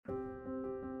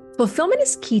Fulfillment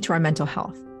is key to our mental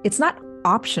health. It's not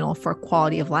optional for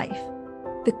quality of life.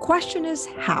 The question is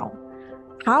how?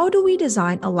 How do we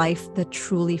design a life that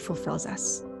truly fulfills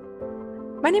us?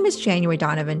 My name is January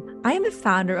Donovan. I am the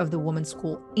founder of the Women's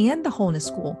School and the Wholeness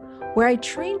School, where I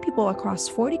train people across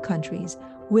 40 countries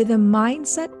with a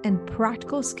mindset and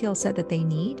practical skill set that they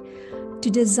need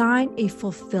to design a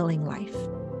fulfilling life.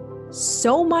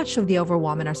 So much of the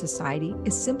overwhelm in our society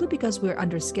is simply because we're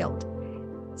underskilled.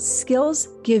 Skills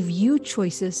give you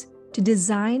choices to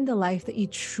design the life that you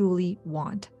truly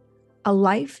want, a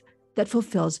life that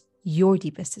fulfills your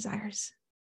deepest desires.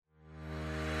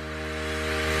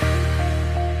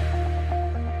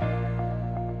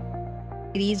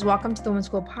 Ladies, welcome to the Women's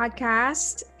School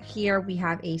podcast. Here we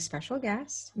have a special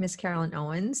guest, Miss Carolyn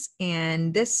Owens,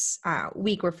 and this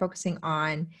week we're focusing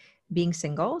on being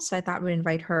single. So I thought we'd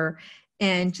invite her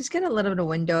and just get a little bit of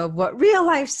window of what real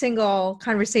life single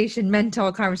conversation,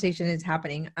 mental conversation is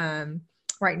happening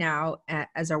right now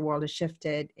as our world has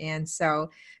shifted. And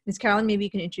so, Ms. Carolyn, maybe you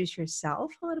can introduce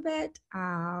yourself a little bit,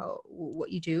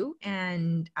 what you do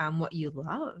and what you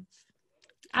love.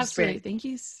 Absolutely. Thank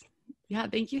you. Yeah,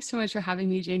 thank you so much for having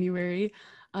me, January.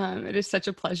 It is such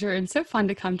a pleasure and so fun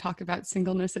to come talk about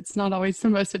singleness. It's not always the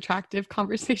most attractive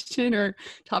conversation or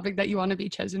topic that you want to be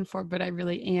chosen for, but I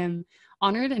really am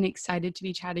honored and excited to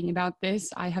be chatting about this.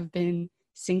 I have been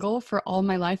single for all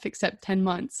my life except 10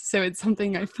 months. So it's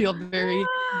something I feel very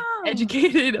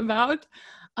educated about.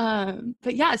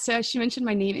 But yeah, so as she mentioned,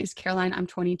 my name is Caroline. I'm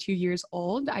 22 years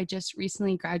old. I just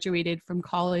recently graduated from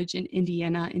college in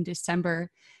Indiana in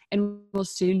December and will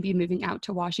soon be moving out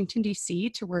to Washington, D.C.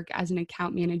 to work as an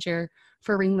account manager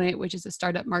for Ringlet, which is a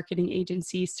startup marketing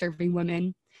agency serving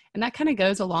women. And that kind of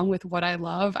goes along with what I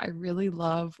love. I really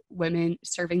love women,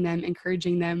 serving them,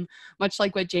 encouraging them, much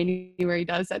like what January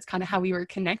does. That's kind of how we were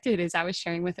connected, as I was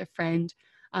sharing with a friend,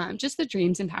 just the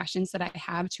dreams and passions that I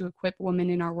have to equip women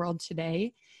in our world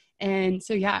today. And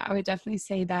so, yeah, I would definitely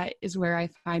say that is where I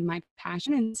find my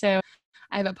passion. And so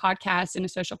I have a podcast and a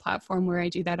social platform where I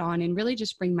do that on and really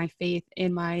just bring my faith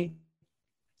and my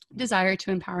desire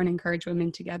to empower and encourage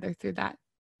women together through that.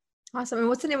 Awesome. And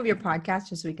what's the name of your podcast,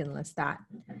 just so we can list that?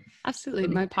 Absolutely.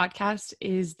 My podcast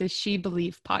is the She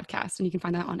Believe podcast, and you can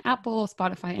find that on Apple,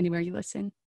 Spotify, anywhere you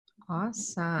listen.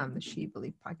 Awesome. The She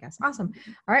Believe podcast. Awesome.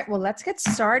 All right. Well, let's get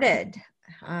started.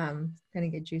 Going to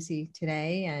get juicy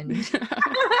today. And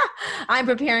I'm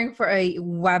preparing for a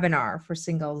webinar for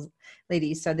single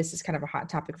ladies. So this is kind of a hot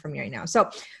topic for me right now. So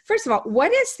first of all,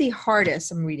 what is the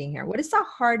hardest, I'm reading here, what is the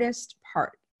hardest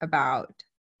part about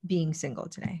being single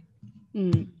today?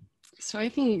 So I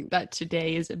think that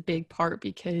today is a big part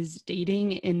because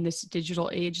dating in this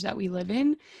digital age that we live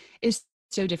in is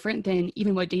so different than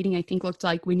even what dating I think looked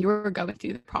like when you were going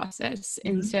through the process. Mm-hmm.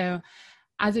 And so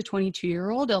as a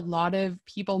 22-year-old, a lot of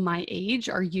people my age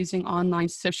are using online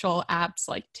social apps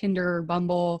like Tinder or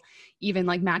Bumble, even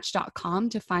like Match.com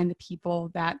to find the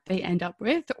people that they end up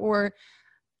with, or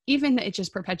even it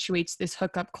just perpetuates this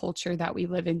hookup culture that we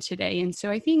live in today. And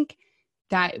so I think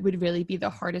that would really be the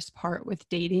hardest part with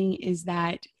dating, is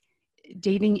that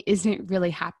dating isn't really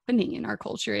happening in our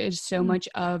culture. It is so much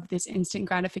of this instant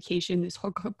gratification, this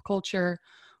hookup culture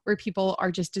where people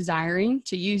are just desiring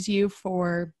to use you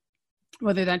for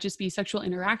whether that just be sexual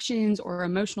interactions or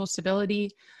emotional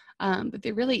stability. But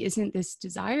there really isn't this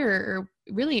desire, or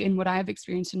really in what I've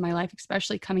experienced in my life,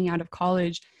 especially coming out of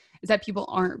college, is that people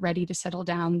aren't ready to settle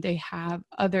down. They have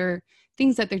other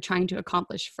things that they're trying to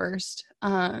accomplish first.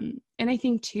 And I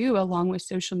think too, along with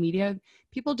social media,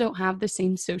 people don't have the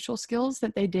same social skills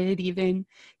that they did even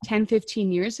 10,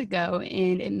 15 years ago.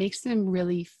 And it makes them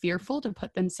really fearful to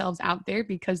put themselves out there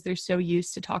because they're so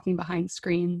used to talking behind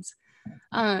screens.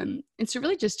 And so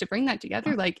really just to bring that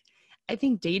together, like, I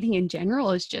think dating in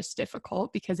general is just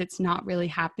difficult because it's not really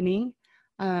happening.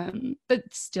 But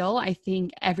still, I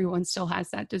think everyone still has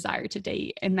that desire to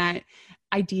date, and that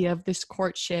idea of this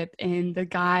courtship and the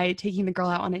guy taking the girl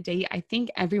out on a date. I think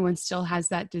everyone still has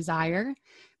that desire,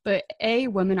 but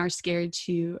women are scared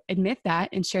to admit that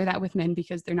and share that with men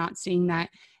because they're not seeing that,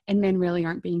 and men really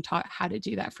aren't being taught how to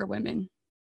do that for women.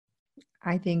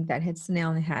 I think that hits the nail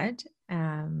on the head.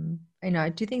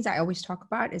 Two things I always talk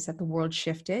about is that the world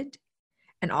shifted,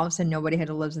 and all of a sudden nobody had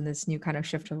to live in this new kind of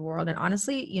shift of the world. And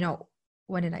honestly,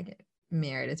 when did I get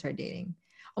married and start dating?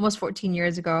 Almost 14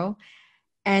 years ago.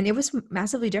 And it was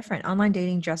massively different. Online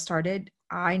dating just started.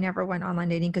 I never went online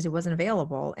dating because it wasn't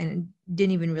available and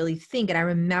didn't even really think. And I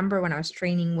remember when I was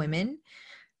training women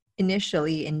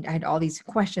initially, and I had all these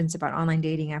questions about online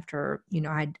dating after,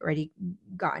 I had already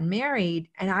gotten married,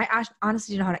 and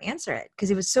honestly didn't know how to answer it because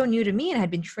it was so new to me, and I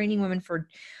had been training women for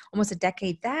almost a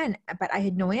decade then, but I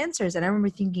had no answers. And I remember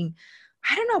thinking,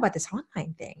 I don't know about this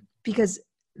online thing because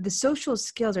the social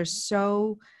skills are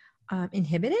so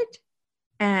inhibited,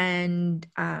 and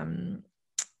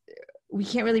we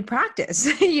can't really practice.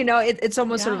 It's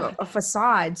almost sort of Yeah. a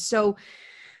facade. So,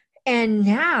 and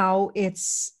now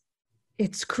it's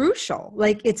crucial.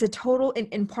 Like it's a total,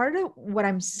 and part of what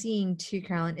I'm seeing too,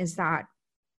 Carolyn, is that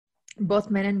both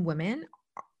men and women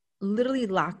literally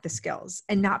lack the skills,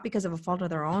 and not because of a fault of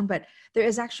their own, but there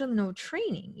is actually no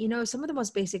training. Some of the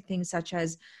most basic things such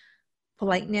as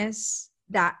politeness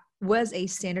that was a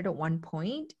standard at one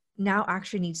point now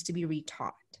actually needs to be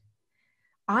retaught.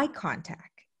 Eye contact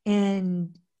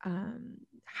and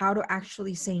how to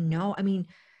actually say no. I mean,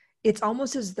 it's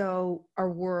almost as though our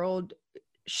world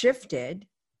shifted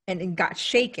and it got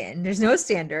shaken. There's no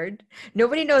standard.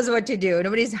 Nobody knows what to do.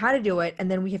 Nobody knows how to do it. And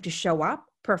then we have to show up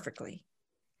perfectly.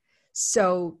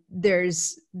 So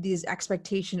there's this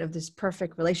expectation of this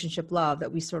perfect relationship love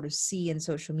that we sort of see in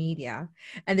social media.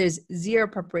 And there's zero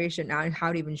preparation now on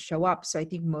how to even show up. So I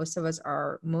think most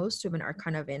women are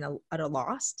kind of at a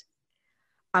loss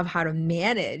of how to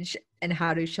manage and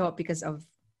how to show up because of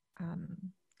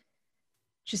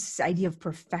just this idea of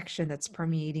perfection that's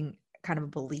permeating kind of a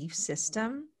belief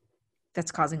system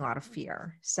that's causing a lot of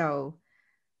fear. So,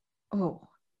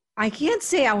 I can't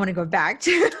say I want to go back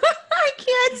to, I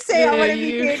can't say I want to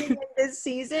be dating in this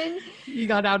season. You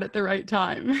got out at the right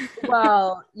time.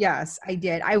 Well, yes, I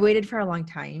did. I waited for a long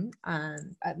time.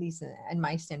 At least in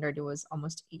my standard, it was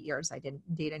almost 8 years. I didn't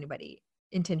date anybody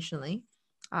intentionally.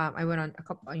 I went on a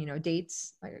couple,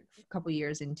 dates like a couple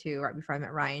years into right before I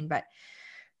met Ryan, but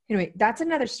anyway, that's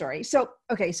another story. So,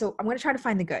 okay. So I'm going to try to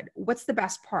find the good. What's the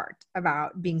best part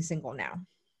about being single now?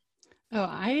 Oh,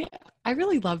 I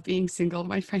really love being single.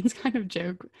 My friends kind of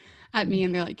joke at me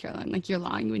and they're like, Caroline, like you're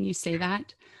lying when you say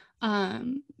that.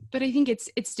 But I think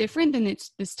it's different than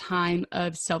it's this time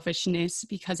of selfishness,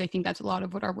 because I think that's a lot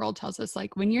of what our world tells us.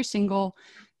 Like when you're single,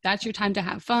 that's your time to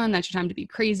have fun, that's your time to be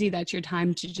crazy, that's your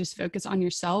time to just focus on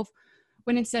yourself.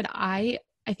 When instead I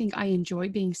think I enjoy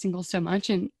being single so much.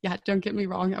 And yeah, don't get me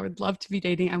wrong, I would love to be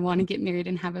dating. I want to get married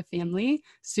and have a family,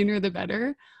 sooner the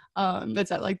better.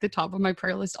 That's at like the top of my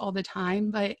prayer list all the time.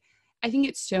 But I think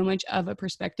it's so much of a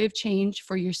perspective change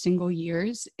for your single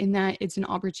years, in that it's an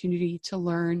opportunity to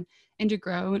learn and to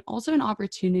grow, and also an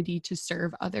opportunity to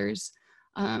serve others.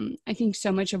 I think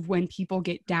so much of when people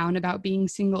get down about being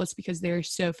single, it's because they're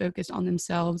so focused on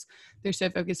themselves. They're so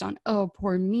focused on, oh,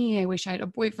 poor me, I wish I had a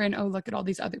boyfriend. Oh, look at all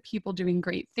these other people doing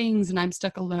great things and I'm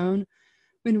stuck alone.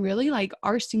 When really, like,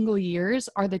 our single years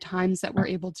are the times that we're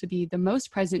able to be the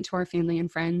most present to our family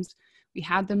and friends. We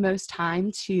have the most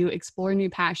time to explore new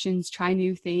passions, try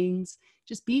new things,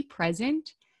 just be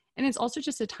present. And it's also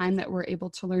just a time that we're able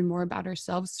to learn more about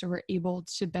ourselves, so we're able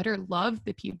to better love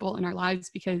the people in our lives.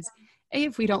 Because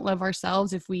if we don't love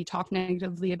ourselves, if we talk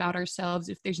negatively about ourselves,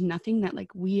 if there's nothing that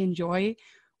like we enjoy,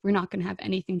 we're not going to have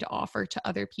anything to offer to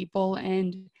other people.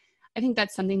 And I think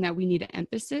that's something that we need to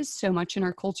emphasize so much in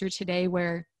our culture today,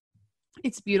 where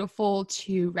it's beautiful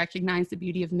to recognize the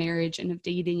beauty of marriage and of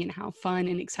dating and how fun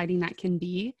and exciting that can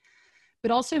be,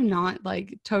 but also not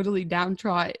like totally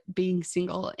downtrodden being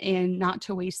single, and not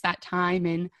to waste that time.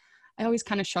 And I always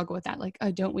kind of struggle with that, like,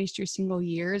 oh, don't waste your single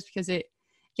years, because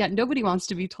nobody wants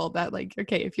to be told that, like,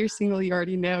 okay, if you're single, you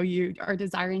already know you are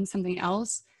desiring something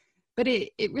else. But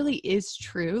it really is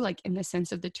true, like in the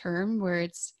sense of the term, where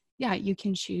it's, yeah, you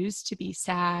can choose to be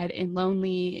sad and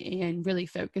lonely and really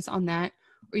focus on that,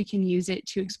 or you can use it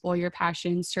to explore your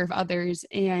passions, serve others.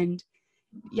 And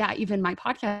yeah, even my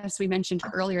podcast we mentioned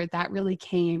earlier, that really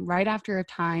came right after a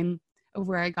time of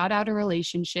where I got out of a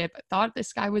relationship, thought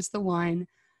this guy was the one,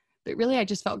 but really I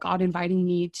just felt God inviting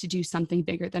me to do something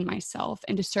bigger than myself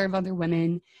and to serve other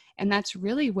women. And that's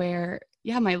really where,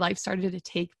 yeah, my life started to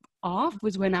take off,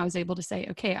 was when I was able to say,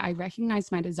 okay, I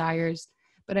recognize my desires,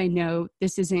 but I know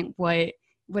this isn't what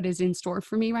is in store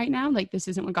for me right now. Like, this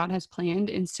isn't what God has planned.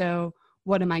 And so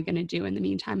what am I going to do in the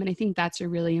meantime? And I think that's a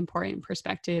really important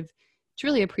perspective to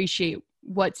really appreciate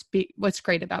what's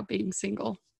great about being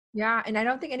single. Yeah. And I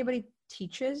don't think anybody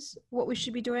teaches what we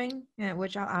should be doing,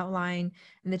 which I'll outline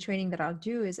in the training that I'll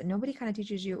do, is that nobody kind of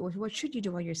teaches you, what should you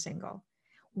do while you're single?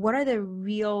 What are the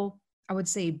real, I would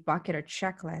say, bucket or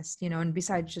checklist, and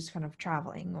besides just kind of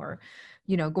traveling or,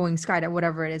 going skydiving,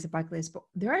 whatever it is, a bucket list, but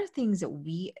there are things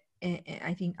that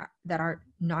I think that are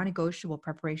non-negotiable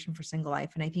preparation for single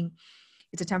life. And I think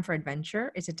it's a time for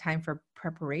adventure. It's a time for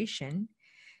preparation.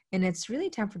 And it's really a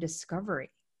time for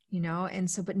discovery. And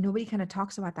so, but nobody kind of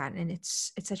talks about that. And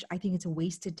it's such, I think it's a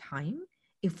wasted time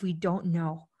if we don't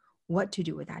know what to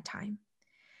do with that time.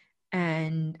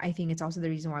 And I think it's also the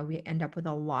reason why we end up with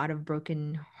a lot of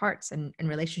broken hearts and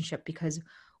relationship, because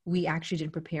we actually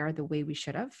didn't prepare the way we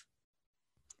should have.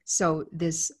 So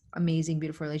this amazing,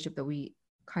 beautiful relationship that we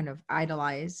kind of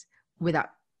idolize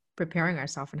without preparing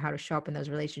ourselves and how to show up in those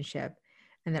relationships.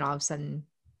 And then all of a sudden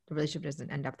the relationship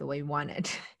doesn't end up the way we wanted.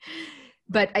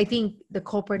 But I think the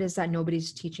culprit is that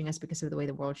nobody's teaching us because of the way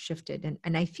the world shifted.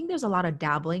 And I think there's a lot of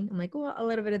dabbling. I'm like, well, a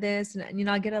little bit of this, and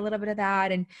I'll get a little bit of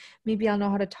that. And maybe I'll know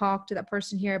how to talk to that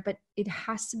person here, but it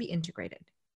has to be integrated.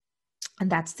 And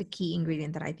that's the key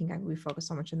ingredient that I think we focus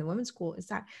so much in the women's school, is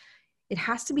that it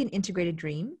has to be an integrated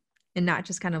dream, and not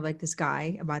just kind of like this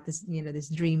guy about this, this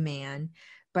dream man,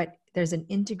 but there's an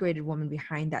integrated woman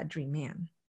behind that dream man.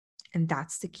 And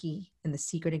that's the key and the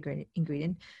secret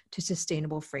ingredient to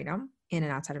sustainable freedom in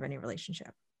and outside of any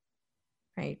relationship,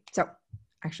 right? So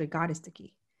actually God is the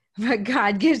key, but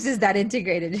God gives us that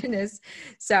integratedness.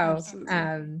 So,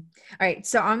 all right.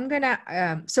 So I'm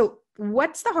gonna, so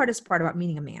what's the hardest part about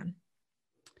meeting a man?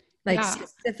 Like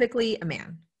specifically a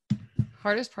man?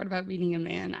 Hardest part about meeting a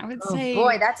man, I would say.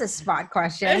 Boy, that's a spot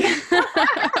question.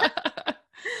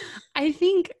 I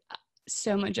think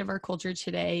so much of our culture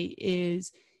today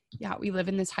is, we live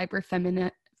in this hyper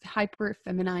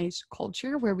feminized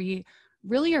culture where we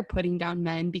really are putting down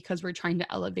men because we're trying to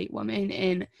elevate women.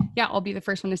 And I'll be the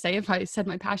first one to say, if I said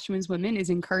my passion was women, is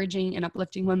encouraging and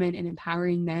uplifting women and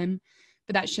empowering them.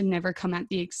 But that should never come at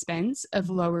the expense of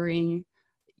lowering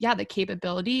the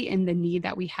capability and the need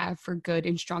that we have for good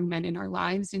and strong men in our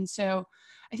lives. And so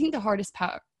I think the hardest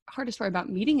part about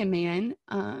meeting a man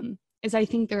is I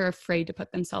think they're afraid to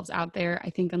put themselves out there.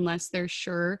 I think unless they're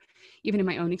sure, even in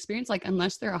my own experience, like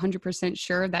unless they're 100%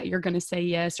 sure that you're going to say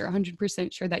yes, or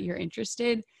 100% sure that you're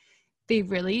interested, they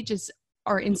really just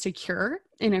are insecure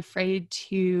and afraid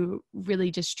to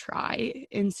really just try.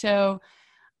 And so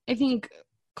I think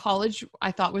college,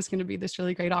 I thought, was going to be this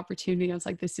really great opportunity. I was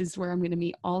like, this is where I'm going to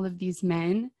meet all of these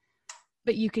men.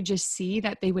 But you could just see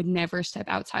that they would never step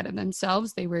outside of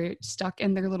themselves. They were stuck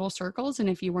in their little circles. And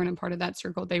if you weren't a part of that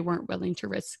circle, they weren't willing to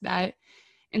risk that.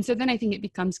 And so then I think it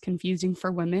becomes confusing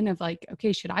for women of like,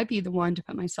 okay, should I be the one to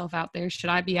put myself out there?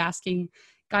 Should I be asking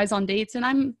guys on dates? And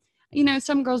I'm,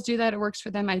 some girls do that. It works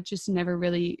for them. I just never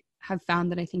really have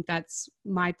found that I think that's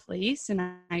my place. And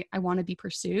I want to be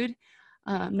pursued.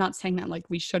 I'm not saying that like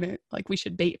we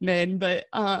should date men, but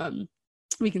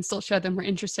we can still show them we're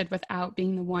interested without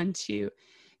being the one to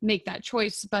make that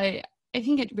choice. But I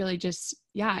think it really just,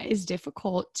 is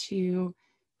difficult to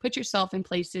put yourself in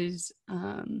places.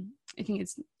 I think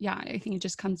it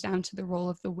just comes down to the role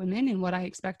of the women and what I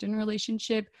expect in a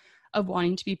relationship of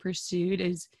wanting to be pursued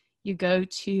is you go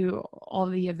to all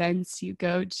the events, you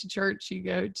go to church, you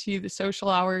go to the social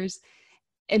hours,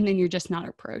 and then you're just not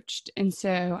approached. And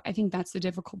so I think that's the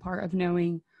difficult part of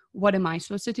knowing, what am I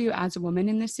supposed to do as a woman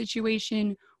in this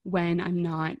situation when I'm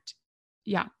not,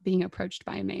 being approached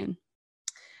by a man?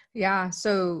 Yeah.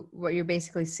 So what you're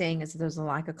basically saying is that there's a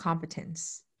lack of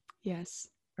competence. Yes.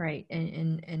 Right.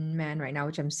 In men right now,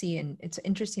 which I'm seeing. It's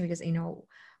interesting because, a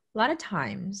lot of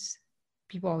times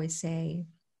people always say,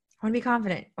 I want to be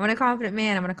confident. I want a confident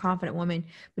man. I want a confident woman.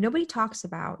 But nobody talks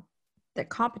about that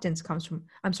confidence comes from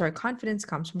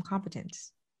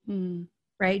competence.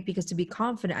 Right? Because to be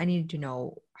confident, I need to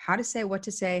know how to say, what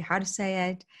to say, how to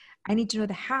say it. I need to know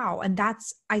the how. And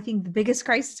that's, I think, the biggest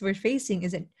crisis we're facing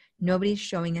is that nobody's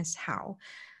showing us how.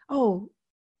 Oh,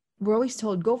 we're always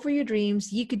told, go for your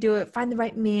dreams. You could do it. Find the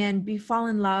right man, fall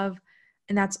in love.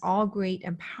 And that's all great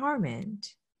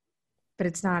empowerment, but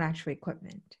it's not actually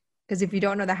equipment. Because if you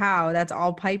don't know the how, that's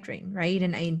all pipe dream, right?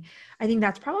 And I think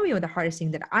that's probably one of the hardest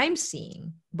things that I'm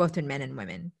seeing, both in men and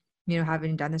women,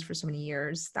 having done this for so many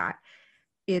years, that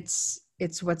it's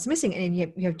what's missing. And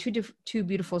you have two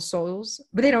beautiful souls,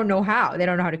 but they don't know how. They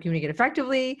don't know how to communicate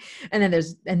effectively. And then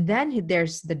there's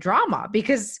the drama,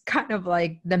 because kind of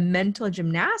like the mental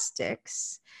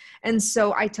gymnastics. And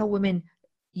so I tell women,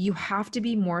 you have to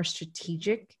be more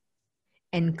strategic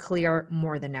and clear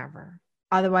more than ever.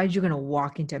 Otherwise, you're going to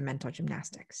walk into mental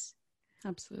gymnastics.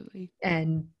 Absolutely.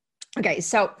 And okay,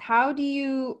 so how do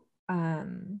you,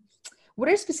 what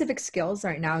are specific skills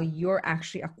right now you're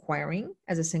actually acquiring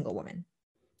as a single woman?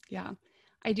 Yeah,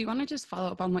 I do want to just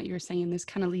follow up on what you were saying. This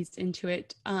kind of leads into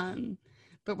it.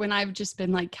 But when I've just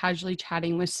been like casually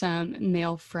chatting with some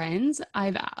male friends,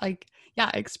 I've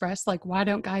expressed like, why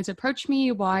don't guys approach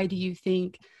me? Why do you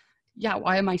think,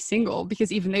 why am I single?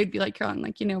 Because even they'd be like, Caroline,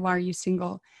 like, why are you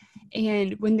single?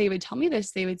 And when they would tell me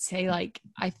this, they would say like,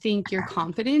 I think your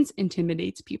confidence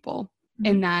intimidates people,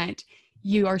 and that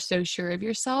you are so sure of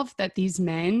yourself that these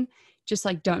men just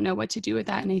like don't know what to do with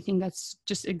that. And I think that's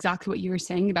just exactly what you were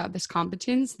saying about this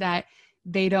competence, that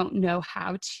they don't know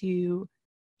how to,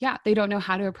 they don't know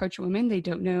how to approach women. They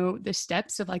don't know the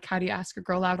steps of like, how do you ask a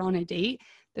girl out on a date,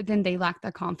 that then they lack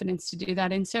the confidence to do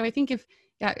that. And so I think if,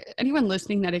 anyone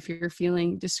listening, that if you're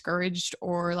feeling discouraged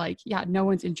or like, no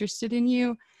one's interested in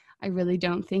you, I really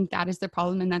don't think that is the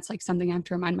problem. And that's like something I have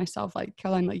to remind myself, like,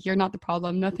 Caroline, like, you're not the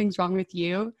problem. Nothing's wrong with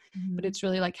you. Mm-hmm. But it's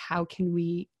really like, how can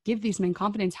we give these men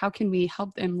confidence? How can we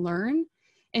help them learn?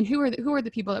 And who are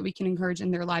the people that we can encourage in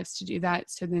their lives to do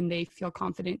that, so then they feel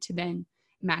confident to then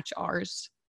match ours?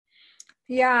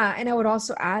 Yeah. And I would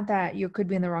also add that you could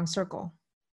be in the wrong circle.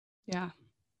 Yeah.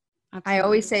 Absolutely. I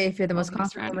always say, if you're the most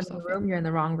Always confident woman in the room, you're in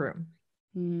the wrong room.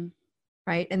 Mm.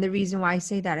 Right. And the reason why I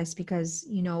say that is because,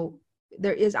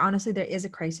 there is a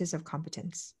crisis of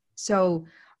competence. So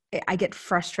I get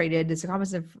frustrated. It's a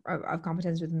crisis of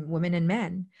competence with women and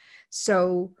men.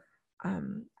 So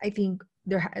I think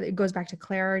it goes back to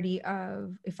clarity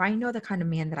of, if I know the kind of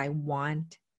man that I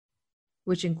want,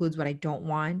 which includes what I don't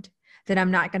want, then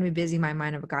I'm not going to be busy my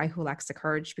mind of a guy who lacks the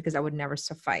courage, because that would never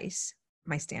suffice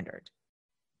my standard.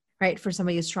 Right. For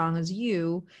somebody as strong as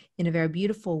you, in a very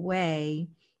beautiful way,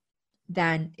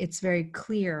 then it's very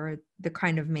clear the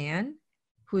kind of man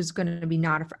who's going to be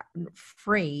not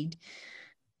afraid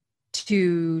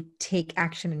to take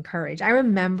action and courage. I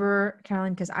remember,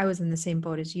 Caroline, because I was in the same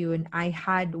boat as you, and I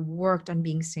had worked on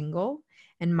being single,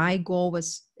 and my goal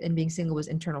in being single was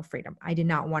internal freedom. I did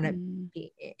not want to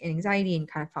be in anxiety, and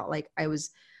kind of felt like I was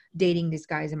dating these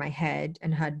guys in my head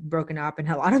and had broken up and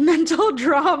had a lot of mental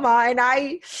drama, and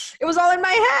it was all in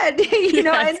my head,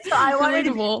 and so I wanted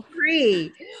to be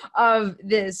free of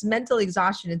this mental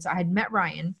exhaustion. And so I had met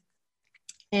Ryan,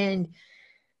 and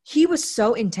he was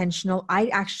so intentional. I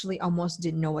actually almost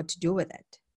didn't know what to do with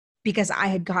it, because I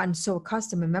had gotten so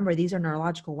accustomed. Remember, these are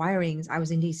neurological wirings. I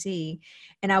was in DC,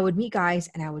 and I would meet guys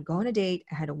and I would go on a date.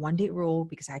 I had a 1-date rule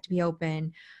because I had to be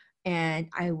open, and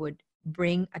I would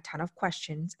bring a ton of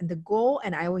questions. And the goal,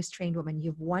 and I always trained women, you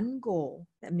have one goal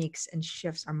that makes and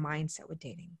shifts our mindset with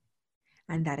dating,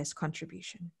 and that is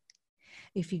contribution.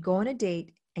 If you go on a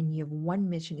date and you have one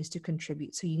mission, is to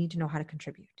contribute. So you need to know how to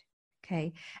contribute.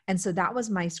 Okay. And so that was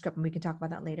my script, and we can talk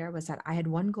about that later, was that I had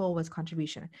one goal, was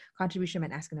contribution. Contribution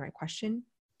meant asking the right question,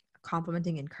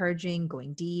 complimenting, encouraging,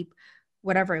 going deep,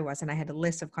 whatever it was. And I had a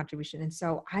list of contribution. And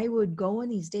so I would go on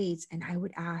these dates and I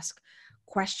would ask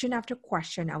question after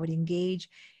question. I would engage,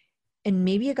 and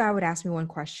maybe a guy would ask me one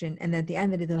question, and then at the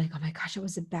end of the day, they're like, oh my gosh, it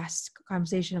was the best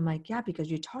conversation. I'm like, yeah, because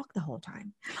you talk the whole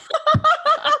time.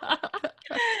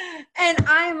 And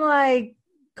I'm like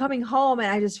coming home, and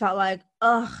I just felt like,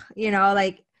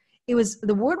 like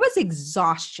the word was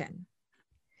exhaustion.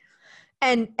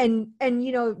 And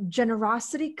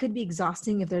generosity could be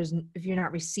exhausting if you're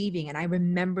not receiving. And I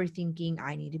remember thinking,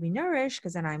 I need to be nourished,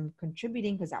 because then I'm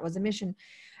contributing, because that was a mission.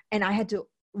 And I had to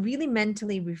really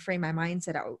mentally reframe my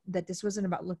mindset out, that this wasn't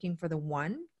about looking for the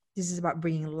one. This is about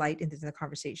bringing light into the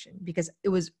conversation, because it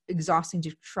was exhausting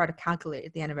to try to calculate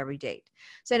at the end of every date.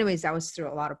 So anyways, that was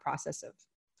through a lot of process of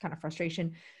kind of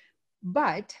frustration.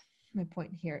 But my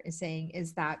point here is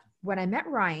that when I met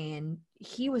Ryan,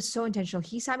 he was so intentional.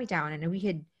 He sat me down, and we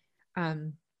had,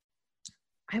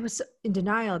 I was in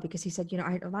denial, because he said,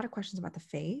 I had a lot of questions about the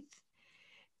faith.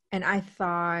 And I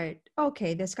thought,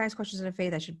 okay, this guy's questions on the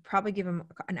faith, I should probably give him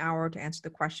an hour to answer the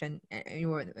question, and you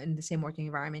were in the same working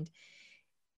environment.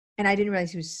 And I didn't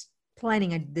realize he was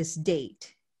planning this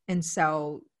date. And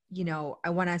so, I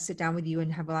want to sit down with you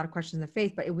and have a lot of questions on the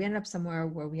faith, but we ended up somewhere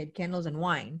where we had candles and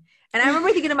wine. And I remember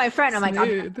thinking to my friend, I'm like, I'll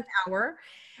have an hour.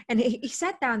 And he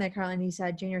sat down there, Caroline, and he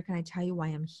said, Junior, can I tell you why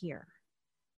I'm here?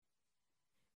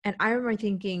 And I remember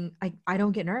thinking, I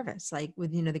don't get nervous. Like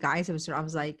with, the guys, I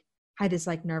was like, I had this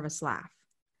like nervous laugh.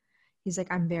 He's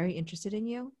like, I'm very interested in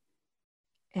you,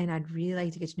 and I'd really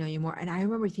like to get to know you more. And I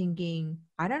remember thinking,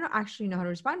 I don't actually know how to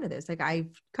respond to this. Like,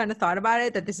 I've kind of thought about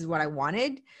it, that this is what I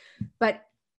wanted, but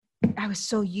I was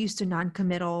so used to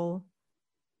non-committal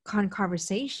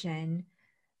conversation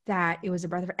that it was a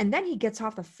breath of, and then he gets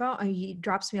off the phone and he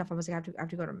drops me off. I was like, I have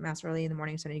to go to mass early in the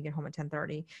morning, so I need to get home at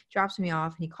 10:30. Drops me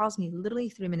off, and he calls me literally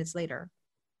 3 minutes later.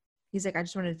 He's like, I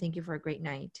just wanted to thank you for a great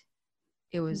night.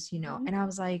 It was, and I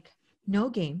was like, no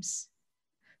games,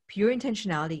 pure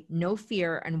intentionality, no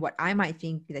fear and what I might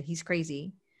think that he's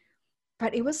crazy.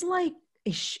 But it was like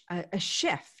a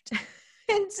shift.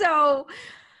 And so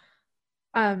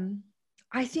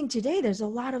I think today there's a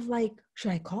lot of like,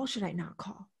 should I call? Should I not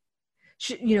call?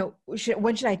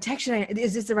 When should I text?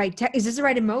 Is this the right text? Is this the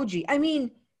right emoji? I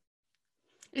mean,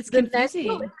 it's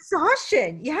confusing.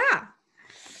 Exhaustion. Yeah.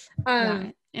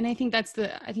 And I think that's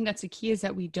the key, is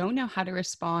that we don't know how to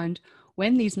respond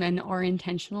when these men are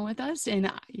intentional with us. And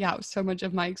yeah, so much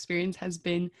of my experience has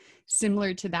been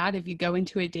similar to that. If you go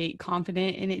into a date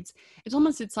confident, and it's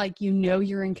like,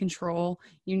 you're in control,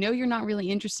 you're not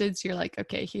really interested. So you're like,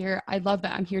 okay, here, I love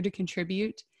that I'm here to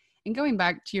contribute. And going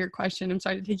back to your question, I'm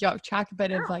sorry to take you off track,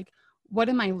 but of like, what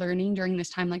am I learning during this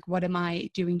time? Like, what am I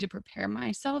doing to prepare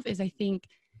myself? Is I think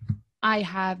I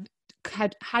have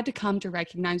had to come to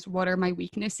recognize what are my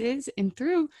weaknesses. And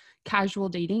through casual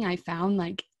dating, I found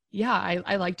like, yeah,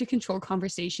 I like to control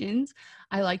conversations.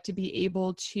 I like to be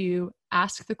able to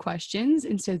ask the questions.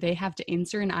 And so they have to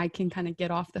answer, and I can kind of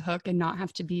get off the hook and not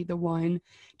have to be the one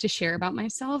to share about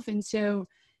myself. And so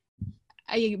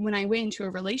when I went into a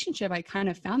relationship, I kind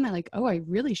of found that like, oh, I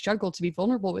really struggle to be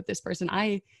vulnerable with this person.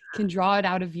 I can draw it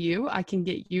out of you. I can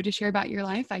get you to share about your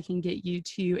life. I can get you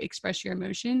to express your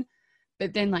emotion.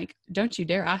 But then like, don't you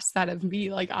dare ask that of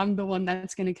me. Like, I'm the one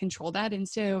that's going to control that. And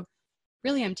so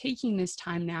really, I'm taking this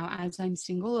time now as I'm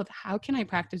single of how can I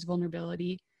practice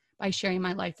vulnerability by sharing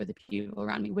my life with the people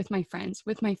around me, with my friends,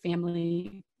 with my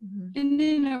family, in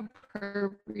an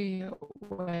appropriate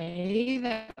way,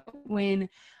 that when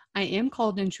I am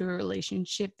called into a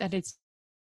relationship, that it's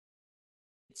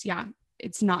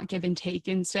not give and take.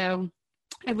 And so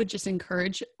I would just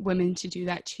encourage women to do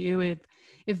that too.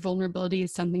 If vulnerability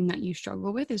is something that you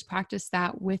struggle with, is practice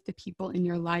that with the people in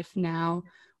your life now,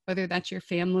 whether that's your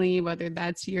family, whether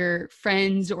that's your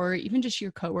friends, or even just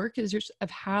your coworkers,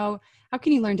 of how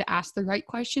can you learn to ask the right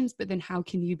questions, but then how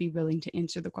can you be willing to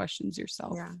answer the questions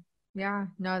yourself? Yeah.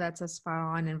 No, that's a spot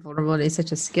on. And vulnerability is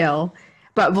such a skill,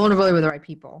 but vulnerability with the right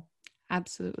people.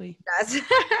 Absolutely. That's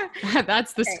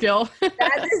the skill.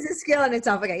 That is the skill in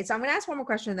itself. Okay. So I'm going to ask one more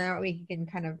question that we can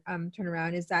kind of turn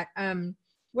around, is that,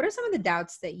 what are some of the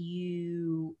doubts that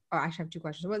I actually have two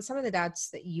questions. What are some of the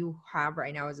doubts that you have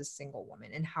right now as a single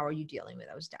woman, and how are you dealing with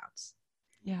those doubts?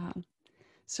 Yeah.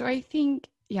 So I think,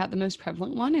 the most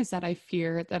prevalent one is that I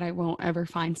fear that I won't ever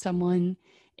find someone.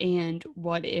 And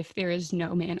what if there is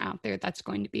no man out there that's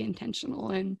going to be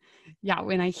intentional? And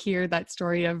when I hear that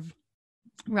story of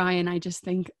Ryan, I just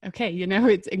think, okay,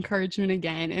 it's encouragement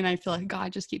again. And I feel like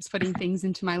God just keeps putting things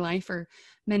into my life, or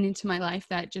men into my life,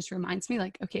 that just reminds me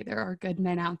like, okay, there are good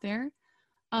men out there.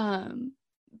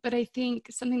 But I think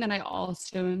something that I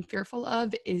also am fearful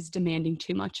of is demanding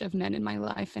too much of men in my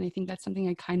life. And I think that's something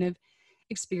I kind of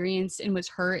experienced and was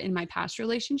hurt in my past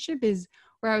relationship, is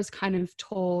where I was kind of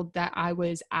told that I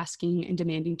was asking and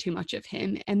demanding too much of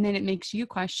him. And then it makes you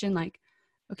question like,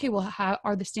 okay, well, how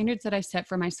are the standards that I set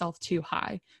for myself too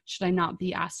high? Should I not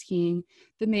be asking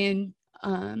the man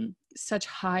such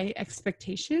high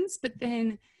expectations? But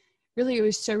then really it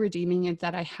was so redeeming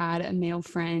that I had a male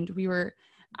friend. We were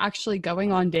actually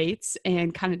going on dates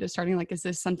and kind of just starting like, is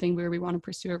this something where we want to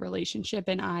pursue a relationship?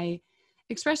 And I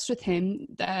expressed with him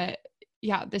that,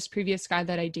 this previous guy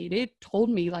that I dated told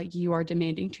me like, you are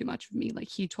demanding too much of me. Like,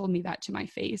 he told me that to my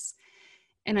face.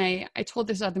 And I told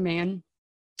this other man,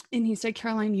 and he said,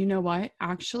 Caroline, you know what?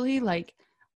 Actually, like,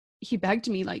 he begged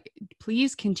me, like,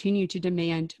 please continue to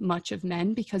demand much of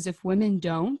men, because if women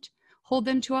don't hold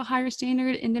them to a higher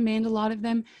standard and demand a lot of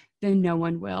them, then no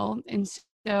one will. And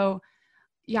so,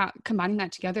 combining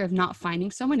that together of not finding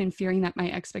someone and fearing that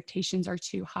my expectations are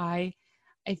too high,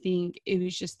 I think it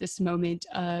was just this moment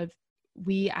of,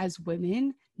 we as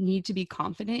women need to be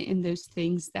confident in those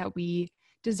things that we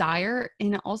desire,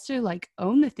 and also like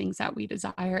own the things that we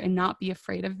desire and not be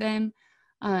afraid of them.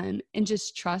 And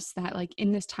just trust that like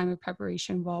in this time of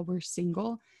preparation while we're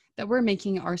single, that we're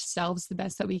making ourselves the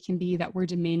best that we can be, that we're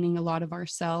demanding a lot of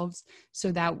ourselves,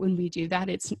 so that when we do that,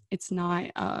 it's not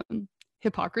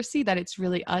hypocrisy, that it's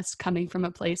really us coming from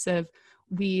a place of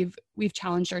we've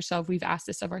challenged ourselves, we've asked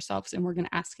this of ourselves, and we're going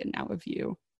to ask it now of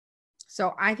you.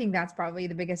 So I think that's probably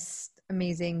the biggest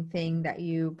amazing thing that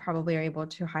you probably are able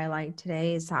to highlight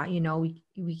today, is that,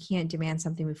 we can't demand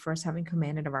something we first haven't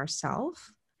commanded of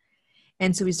ourselves.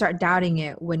 And so we start doubting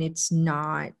it when it's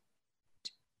not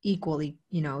equally,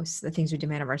 the things we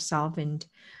demand of ourselves. And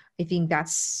I think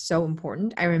that's so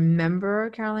important. I remember,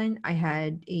 Caroline, I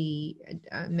had a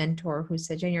mentor who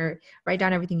said, Junior, write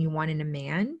down everything you want in a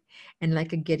man. And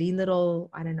like a giddy little,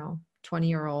 I don't know,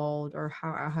 20-year-old or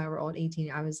however old,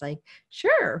 18, I was like,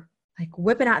 sure. Like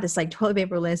whipping out this like toilet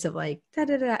paper list of like, da,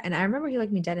 da, da. And I remember he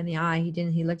looked me dead in the eye.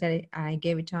 He looked at it. I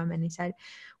gave it to him and he said,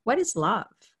 what is love?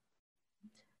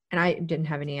 And I didn't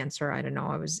have any answer. I don't know.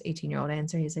 I was 18-year-old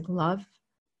answer. He's like, love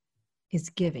is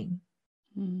giving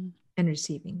and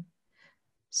receiving.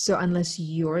 So unless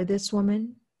you're this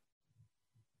woman,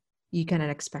 you cannot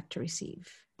expect to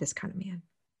receive this kind of man.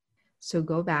 So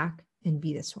go back and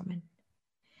be this woman.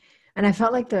 And I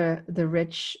felt like the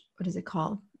rich, what is it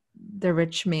called? The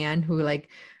rich man who like,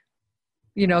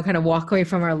 kind of walk away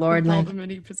from our Lord, With all like, the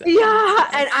many possessions. yeah.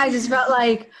 And Yes. I just felt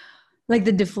like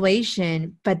the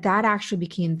deflation, but that actually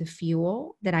became the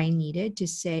fuel that I needed to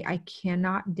say, I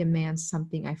cannot demand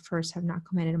something I first have not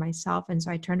committed to myself. And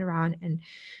so I turned around and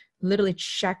literally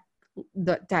checked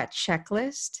that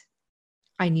checklist.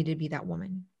 I needed to be that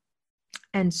woman.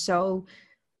 And so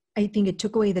I think it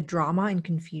took away the drama and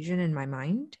confusion in my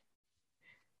mind,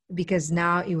 because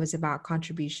now it was about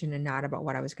contribution and not about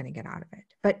what I was going to get out of it.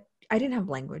 But I didn't have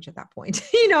language at that point.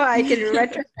 I can in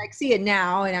retrospect see it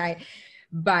now,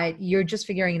 but you're just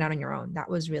figuring it out on your own. That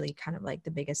was really kind of like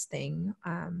the biggest thing.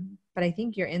 But I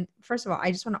think first of all,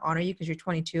 I just want to honor you because you're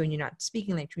 22 and you're not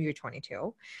speaking like you're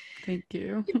 22. Thank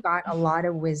you. You've got a lot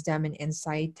of wisdom and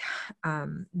insight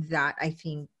that I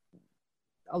think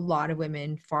a lot of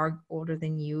women far older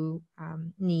than you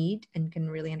need and can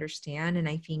really understand. And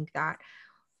I think that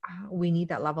we need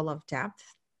that level of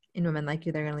depth in women like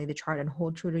you. They're going to lead the chart and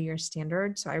hold true to your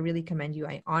standard. So I really commend you.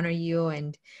 I honor you.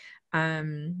 And,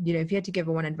 if you had to give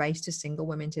one advice to single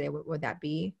women today, what would that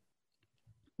be?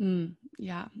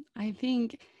 Yeah, I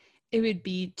think it would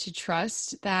be to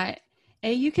trust that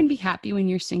you can be happy when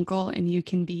you're single, and you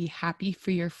can be happy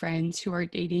for your friends who are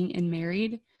dating and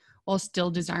married while still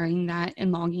desiring that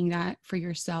and longing that for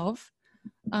yourself.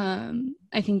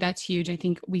 I think that's huge. I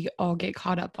think we all get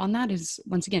caught up on that, is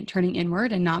once again turning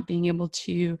inward and not being able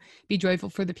to be joyful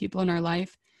for the people in our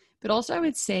life. But also I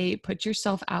would say put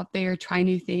yourself out there, try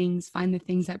new things, find the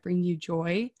things that bring you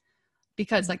joy.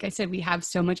 Because like I said, we have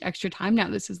so much extra time now.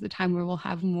 This is the time where we'll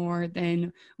have more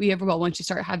than we ever will once you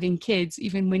start having kids.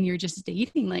 Even when you're just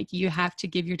dating, like you have to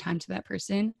give your time to that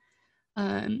person.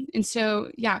 And so,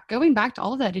 yeah, going back to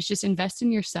all of that is just invest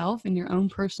in yourself and your own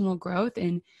personal growth,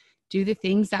 and do the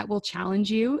things that will challenge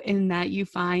you and that you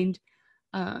find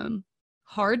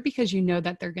hard, because you know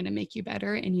that they're going to make you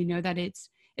better, and you know that it's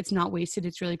not wasted.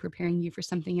 It's really preparing you for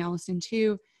something else. And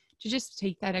two, to just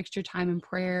take that extra time in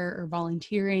prayer or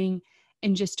volunteering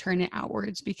and just turn it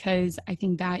outwards, because I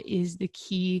think that is the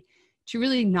key to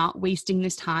really not wasting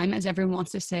this time. As everyone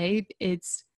wants to say,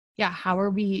 it's, yeah, how are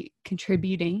we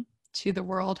contributing to the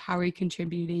world? How are we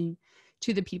contributing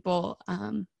to the people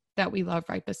that we love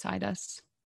right beside us?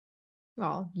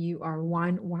 Well, you are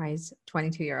one wise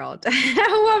 22-year-old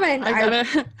woman. I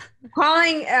gotta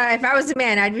Calling, if I was a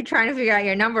man, I'd be trying to figure out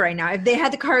your number right now. If they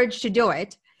had the courage to do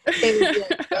it, they would be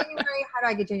like, January, how do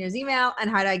I get Junior's email? And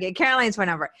how do I get Caroline's phone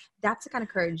number? That's the kind of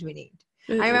courage we need.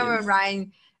 I remember when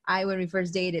Ryan, when we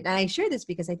first dated, and I share this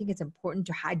because I think it's important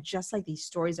to hide, just like these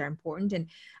stories are important. And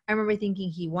I remember thinking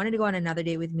he wanted to go on another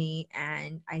date with me.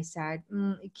 And I said,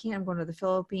 I can't, I'm going to the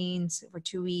Philippines for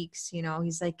 2 weeks.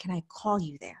 He's like, can I call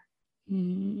you there?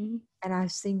 Mm-hmm. And I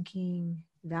was thinking,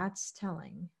 that's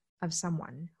telling of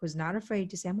someone who's not afraid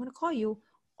to say, I'm going to call you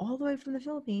all the way from the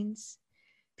Philippines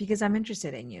because I'm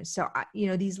interested in you. So,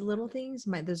 these little things,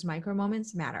 those micro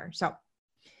moments matter. So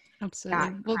Absolutely.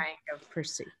 that kind of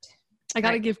pursuit. I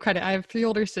got to give credit. I have 3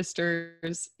 older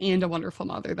sisters and a wonderful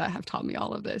mother that have taught me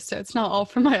all of this. So it's not all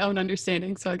from my own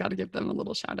understanding. So I got to give them a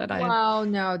little shout out. Well,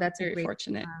 no, that's very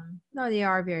fortunate. No, they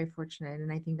are very fortunate.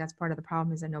 And I think that's part of the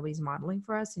problem, is that nobody's modeling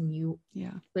for us. And you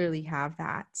clearly have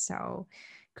that. So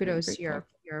kudos to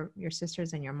your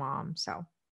sisters and your mom. So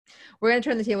we're going to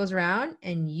turn the tables around,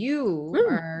 and you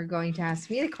are going to ask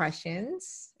me the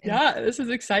questions. Yeah, this is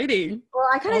exciting. Well,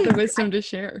 I kind of the wisdom to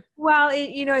share. Well,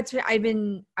 I've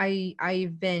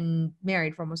been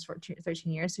married for almost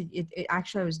 13 years. So it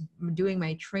actually, I was doing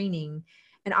my training,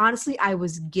 and honestly, I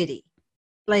was giddy,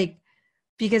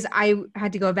 because I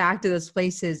had to go back to those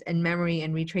places and memory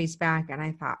and retrace back. And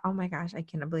I thought, oh my gosh, I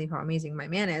cannot believe how amazing my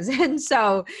man is. And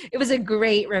so it was a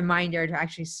great reminder to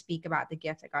actually speak about the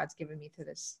gift that God's given me through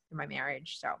my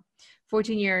marriage. So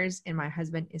 14 years, and my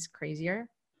husband is crazier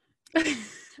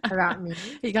about me.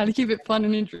 You got to keep it fun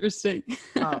and interesting.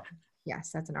 Oh,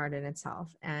 yes, that's an art in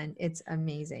itself. And it's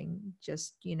amazing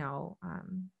just,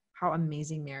 how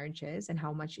amazing marriage is and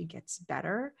how much it gets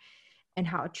better and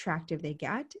how attractive they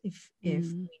get if we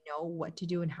know what to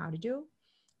do and how to do,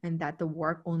 and that the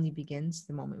work only begins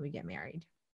the moment we get married.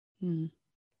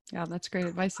 Yeah, that's great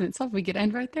advice in itself. We could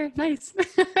end right there. Nice.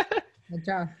 Good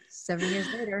job. 7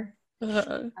 years later.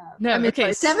 No,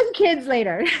 okay. 7 kids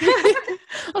later. I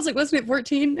was like, wasn't it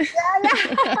 14?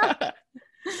 Yeah.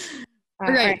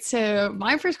 All right. So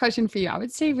my first question for you, I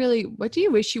would say, really, what do you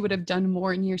wish you would have done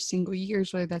more in your single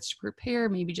years, whether that's to prepare,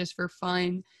 maybe just for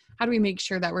fun? How do we make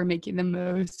sure that we're making the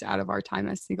most out of our time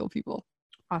as single people?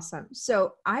 Awesome.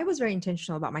 So I was very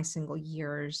intentional about my single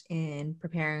years in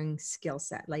preparing skill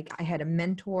set. Like, I had a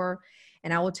mentor,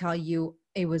 and I will tell you,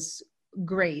 it was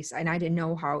grace, and I didn't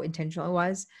know how intentional it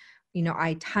was. You know,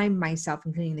 I timed myself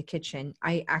in cleaning the kitchen.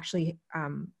 I actually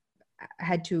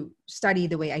had to study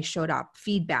the way I showed up,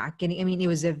 feedback. And I mean, it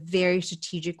was a very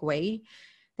strategic way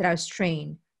that I was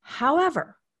trained.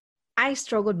 However, I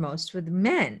struggled most with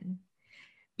men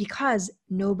because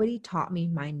nobody taught me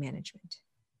mind management.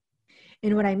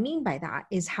 And what I mean by that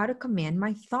is how to command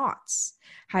my thoughts,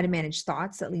 how to manage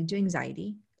thoughts that lead to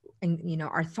anxiety. And, you know,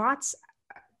 our thoughts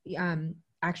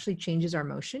actually changes our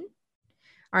emotion.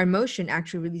 Our emotion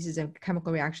actually releases a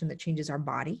chemical reaction that changes our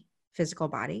body, physical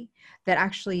body, that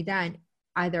actually then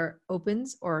either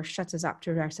opens or shuts us up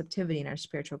to receptivity in our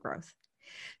spiritual growth.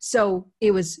 So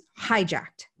it was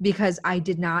hijacked because I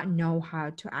did not know how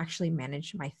to actually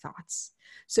manage my thoughts.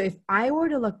 So if I were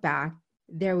to look back,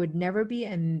 there would never be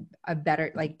a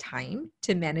better like time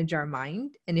to manage our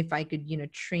mind. And if I could, you know,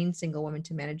 train single women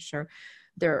to manage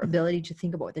their ability to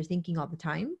think about what they're thinking all the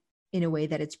time in a way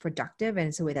that it's productive and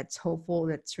it's a way that's hopeful,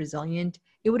 that's resilient,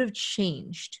 it would have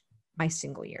changed my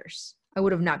single years. I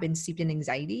would have not been steeped in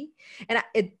anxiety. And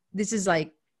this is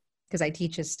like, because I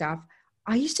teach this stuff,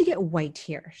 I used to get white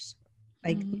hairs,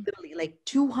 like literally like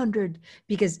 200,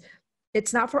 because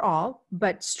it's not for all,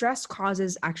 but stress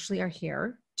causes actually our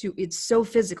hair to, it's so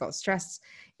physical. Stress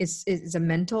is a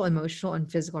mental, emotional,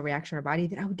 and physical reaction in our body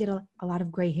that I would get a lot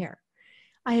of gray hair.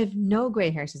 I have no gray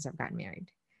hair since I've gotten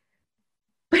married.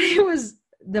 But it was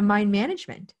the mind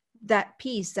management, that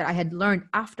piece that I had learned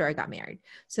after I got married.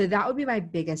 So that would be my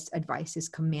biggest advice, is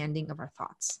commanding of our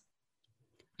thoughts.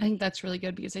 I think that's really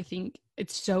good, because I think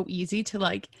it's so easy to,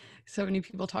 like, so many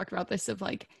people talk about this, of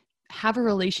like, have a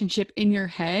relationship in your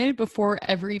head before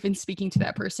ever even speaking to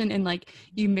that person. And like,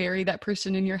 you marry that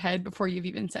person in your head before you've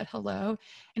even said hello,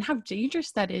 and how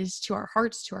dangerous that is to our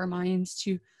hearts, to our minds,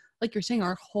 to, like you're saying,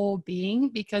 our whole being,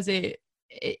 because it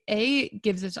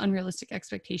gives us unrealistic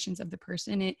expectations of the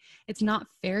person. It's not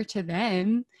fair to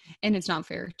them, and it's not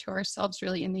fair to ourselves,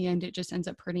 really. In the end, it just ends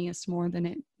up hurting us more than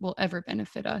it will ever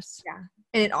benefit us. Yeah.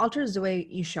 And it alters the way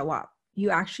you show up. You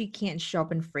actually can't show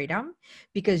up in freedom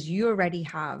because you're already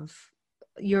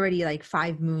like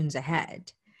 5 moons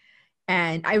ahead.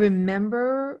 And I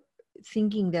remember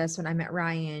thinking this when I met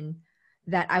Ryan,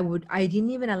 that I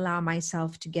didn't even allow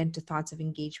myself to get into thoughts of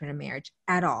engagement and marriage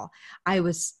at all. I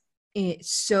was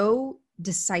so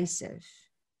decisive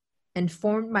and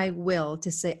formed my will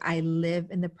to say, I live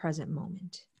in the present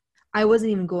moment. I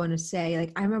wasn't even going to say,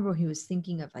 like, I remember he was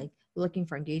thinking of like looking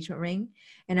for engagement ring.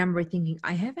 And I remember thinking,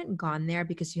 I haven't gone there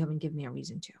because you haven't given me a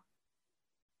reason to.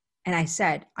 And I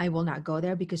said, I will not go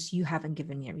there because you haven't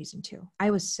given me a reason to.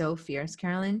 I was so fierce,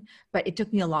 Carolyn, but it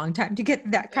took me a long time to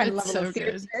get that kind of level of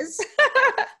fierceness.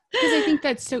 Because I think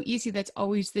that's so easy. That's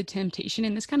always the temptation.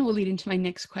 And this kind of will lead into my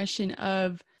next question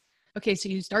of, okay, so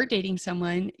you start dating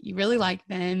someone, you really like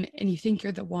them, and you think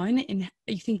you're the one, and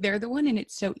you think they're the one, and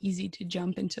it's so easy to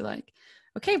jump into like,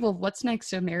 okay, well, what's next?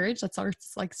 So marriage, let's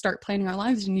start planning our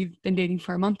lives, and you've been dating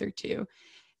for a month or two.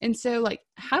 And so, like,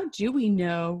 how do we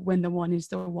know when the one is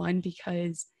the one?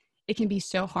 Because it can be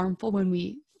so harmful when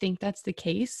we think that's the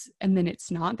case, and then it's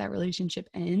not, that relationship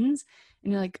ends,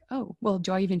 and you're like, oh, well,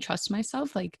 do I even trust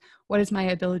myself? Like, what is my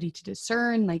ability to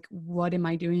discern? Like, what am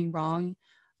I doing wrong?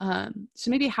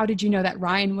 So maybe how did you know that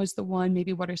Ryan was the one?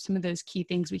 Maybe what are some of those key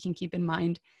things we can keep in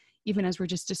mind, even as we're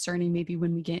just discerning maybe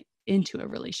when we get into a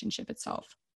relationship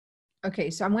itself? Okay,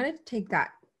 so I'm going to take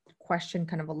that question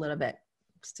kind of a little bit,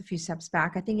 just a few steps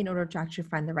back. I think in order to actually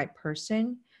find the right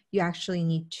person, you actually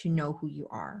need to know who you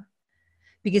are.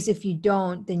 Because if you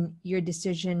don't, then your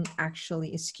decision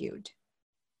actually is skewed.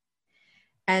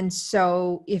 And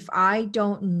so if I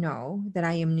don't know that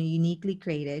I am uniquely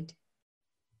created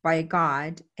by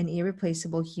God, an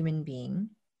irreplaceable human being,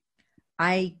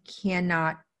 I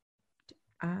cannot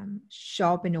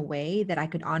show up in a way that I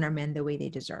could honor men the way they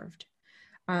deserved.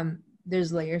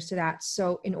 There's layers to that.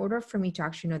 So in order for me to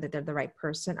actually know that they're the right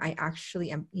person, I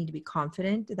actually need to be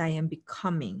confident that I am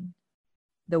becoming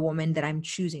the woman that I'm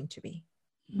choosing to be,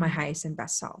 my highest and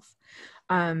best self.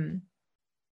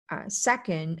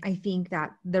 Second, I think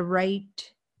that the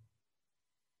right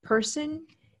person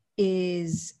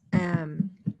is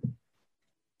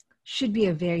should be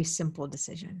a very simple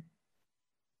decision.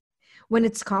 When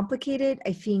it's complicated,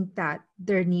 I think that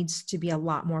there needs to be a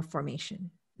lot more formation.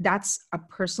 That's a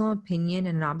personal opinion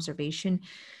and an observation.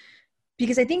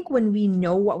 Because I think when we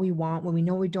know what we want, when we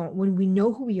know we don't, when we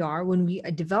know who we are, when we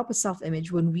develop a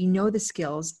self-image, when we know the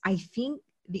skills, I think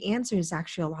the answer is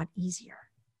actually a lot easier.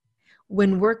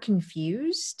 When we're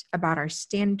confused about our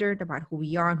standard, about who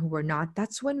we are and who we're not,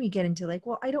 that's when we get into like,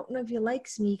 well, I don't know if he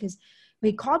likes me because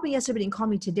he called me yesterday but didn't call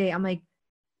me today. I'm like,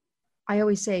 I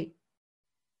always say,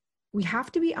 we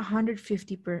have to be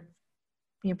 150%.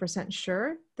 percent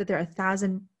sure that they're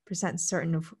 1,000%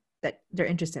 certain of that they're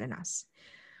interested in us.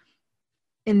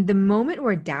 In the moment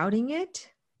we're doubting it,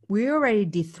 we're already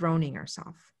dethroning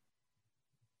ourselves.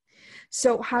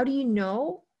 So how do you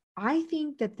know? I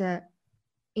think that the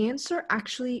answer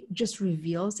actually just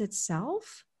reveals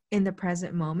itself in the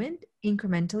present moment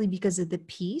incrementally because of the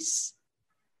peace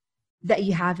that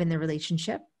you have in the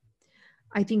relationship.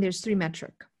 I think there's 3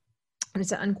 metrics. And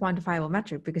it's an unquantifiable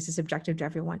metric because it's subjective to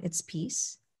everyone. It's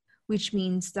peace, which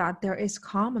means that there is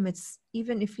calm. It's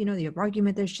even if you know the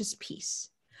argument, there's just peace.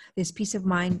 There's peace of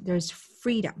mind. There's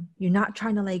freedom. You're not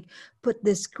trying to like put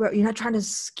this, you're not trying to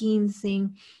scheme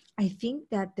thing. I think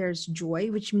that there's joy,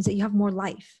 which means that you have more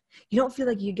life. You don't feel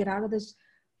like you get out of this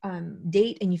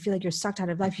date and you feel like you're sucked out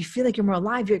of life. You feel like you're more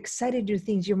alive. You're excited to do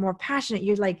things. You're more passionate.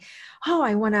 You're like, oh,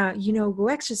 I want to, go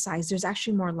exercise. There's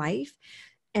actually more life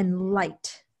and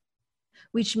light,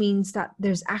 which means that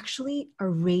there's actually a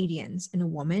radiance in a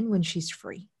woman when she's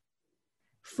free.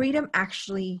 Freedom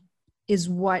actually is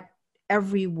what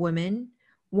every woman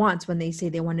wants when they say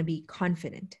they want to be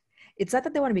confident. It's not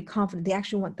that they want to be confident. They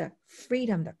actually want the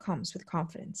freedom that comes with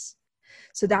confidence.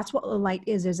 So that's what the light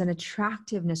is. There's an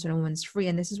attractiveness when a woman's free.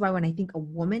 And this is why when I think a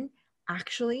woman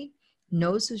actually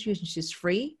knows who she's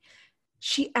free,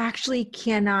 she actually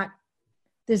cannot,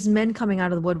 there's men coming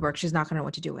out of the woodwork she's not going to know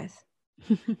what to do with.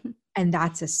 And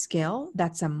that's a skill,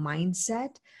 that's a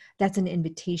mindset, that's an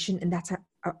invitation, and that's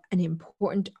an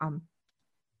important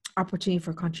opportunity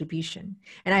for contribution.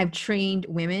 And I've trained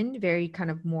women very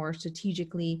kind of more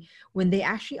strategically when they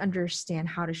actually understand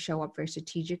how to show up very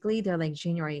strategically. They're like,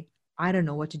 January, I don't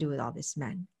know what to do with all these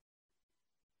men.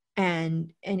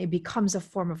 And it becomes a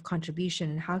form of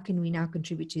contribution. How can we now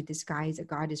contribute to this guys that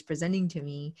God is presenting to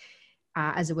me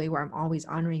as a way where I'm always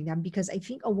honoring them? Because I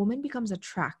think a woman becomes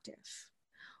attractive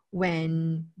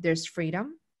when there's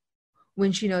freedom,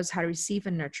 when she knows how to receive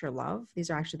and nurture love. These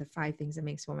are actually the 5 things that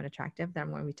makes a woman attractive that I'm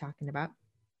going to be talking about.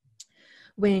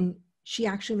 When she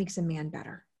actually makes a man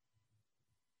better.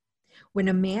 When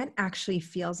a man actually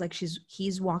feels like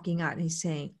he's walking out and he's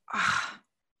saying,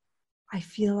 I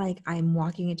feel like I'm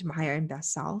walking into my higher and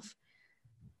best self,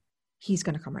 he's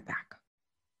going to come right back.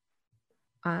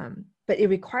 But it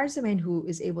requires a man who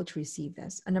is able to receive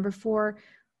this. And number 4,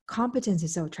 competence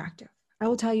is so attractive. I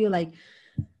will tell you, like,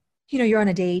 you're on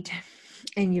a date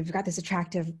and you've got this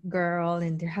attractive girl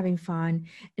and they're having fun.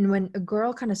 And when a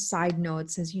girl kind of side note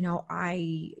says,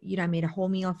 I made a whole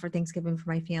meal for Thanksgiving for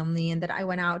my family, and that I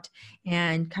went out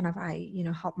and kind of,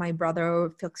 helped my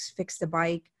brother fix the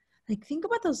bike. Like, think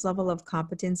about those level of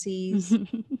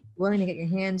competencies, willing to get your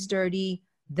hands dirty.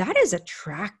 That is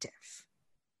attractive,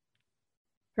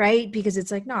 right? Because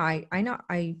it's like, no, I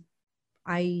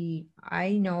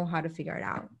know how to figure it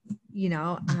out.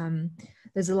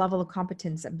 There's a level of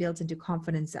competence that builds into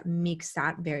confidence that makes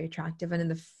that very attractive. And then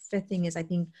the 5th thing is, I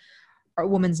think our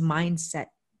woman's mindset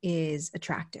is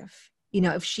attractive.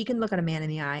 If she can look at a man in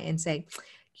the eye and say,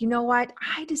 you know what,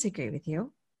 I disagree with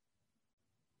you.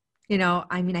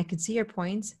 I can see your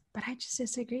points, but I just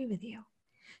disagree with you.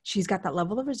 She's got that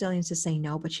level of resilience to say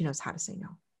no, but she knows how to say no.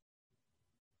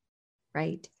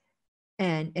 Right.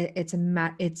 And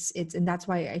and that's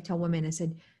why I tell women, I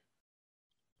said,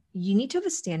 you need to have a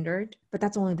standard, but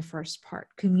that's only the first part.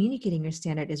 Communicating your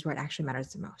standard is where it actually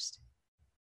matters the most.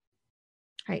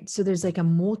 Right. So there's like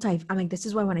this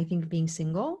is why when I think of being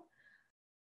single,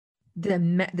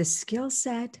 the skill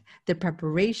set, the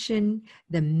preparation,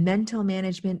 the mental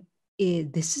management,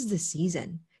 this is the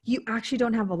season. You actually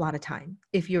don't have a lot of time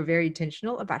if you're very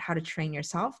intentional about how to train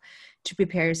yourself to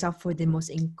prepare yourself for the most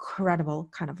incredible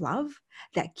kind of love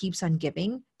that keeps on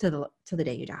giving to the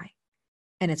day you die.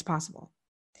 And it's possible.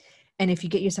 And if you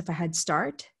get yourself a head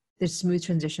start, there's smooth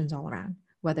transitions all around,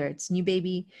 whether it's new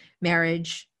baby,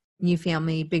 marriage, new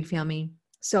family, big family.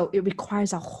 So it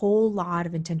requires a whole lot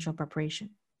of intentional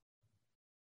preparation.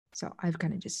 So I've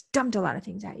kind of just dumped a lot of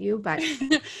things at you, but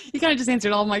you kind of just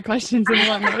answered all my questions in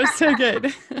one. That was so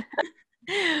good. But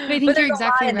I think you're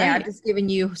exactly right. I've just given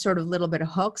you sort of a little bit of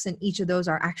hooks, and each of those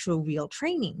are actual real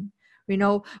training,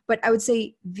 but I would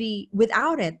say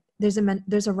without it, there's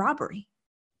a robbery.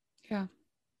 Yeah.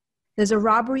 There's a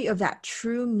robbery of that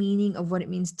true meaning of what it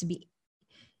means to be,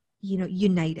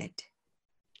 united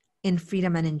in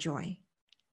freedom and in joy.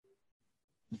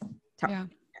 Yeah.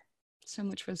 So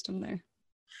much wisdom there.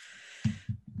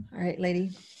 All right,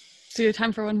 lady. So you have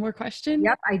time for one more question?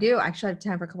 Yep, I do. Actually, I have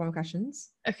time for a couple more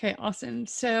questions. Okay, awesome.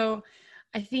 So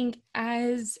I think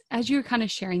as you're kind of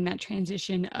sharing that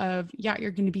transition of,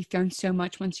 you're going to be thrown so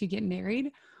much once you get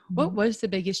married, what was the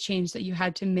biggest change that you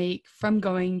had to make from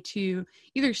going to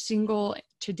either single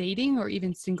to dating or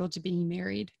even single to being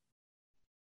married?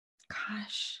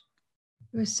 Gosh,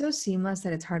 it was so seamless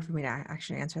that it's hard for me to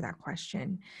actually answer that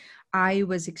question. I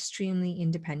was extremely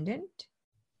independent.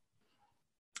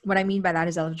 What I mean by that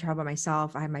is I love to travel by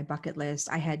myself. I had my bucket list.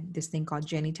 I had this thing called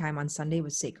Journey Time on Sunday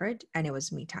was sacred, and it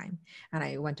was me time. And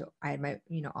I had my,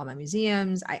 all my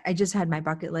museums. I just had my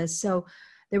bucket list. So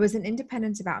there was an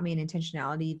independence about me and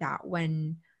intentionality that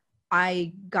when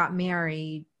I got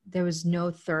married, there was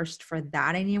no thirst for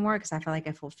that anymore because I felt like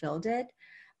I fulfilled it.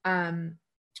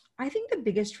 I think the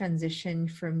biggest transition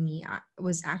for me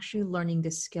was actually learning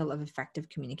the skill of effective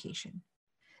communication.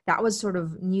 That was sort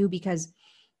of new because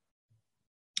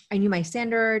I knew my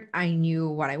standard, I knew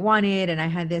what I wanted, and I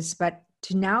had this, but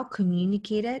to now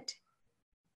communicate it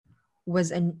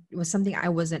was something I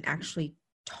wasn't actually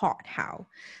taught how.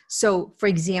 So, for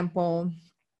example,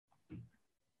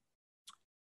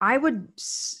 it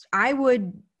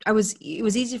was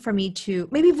easy for me to,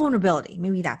 maybe vulnerability,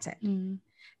 maybe that's it.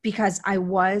 Because I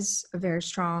was very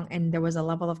strong and there was a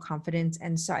level of confidence.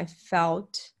 And so I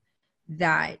felt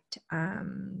that, I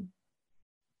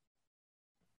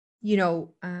don't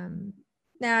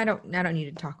need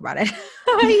to talk about it,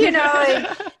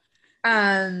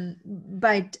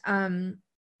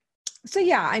 so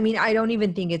yeah, I mean, I don't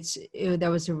even think that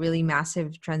was a really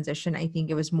massive transition. I think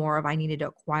it was more of, I needed to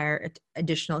acquire an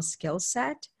additional skill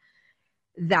set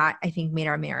that I think made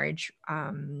our marriage,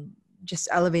 just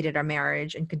elevated our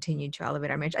marriage and continued to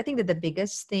elevate our marriage. I think that the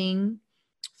biggest thing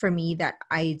for me that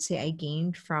I'd say I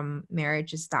gained from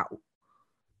marriage is that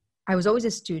I was always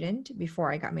a student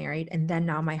before I got married. And then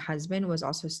now my husband was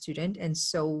also a student. And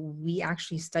so we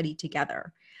actually studied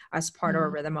together as part of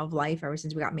our rhythm of life ever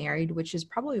since we got married, which is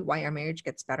probably why our marriage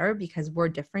gets better, because we're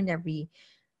different every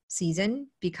season,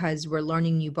 because we're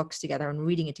learning new books together and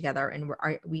reading it together. And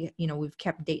we've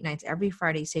kept date nights every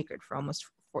Friday sacred for almost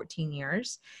 14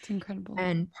 years. It's incredible.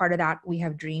 And part of that, we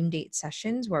have dream date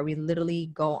sessions where we literally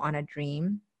go on a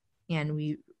dream and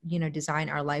we, design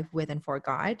our life with and for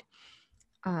God.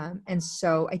 And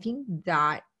so I think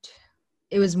that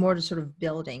it was more to sort of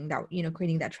building that,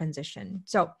 creating that transition.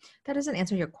 So that doesn't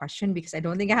answer your question because I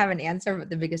don't think I have an answer for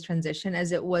the biggest transition,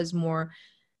 as it was more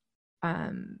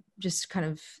just kind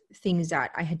of things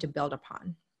that I had to build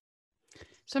upon.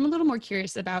 So I'm a little more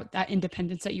curious about that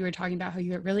independence that you were talking about, how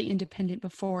you were really independent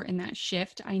before and that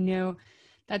shift. I know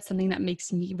that's something that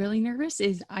makes me really nervous,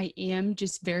 is I am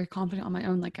just very confident on my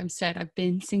own. Like I've said, I've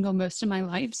been single most of my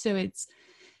life. So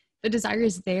the desire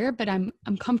is there, but I'm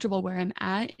comfortable where I'm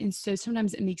at. And so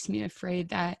sometimes it makes me afraid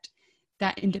that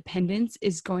independence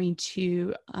is going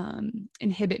to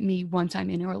inhibit me once I'm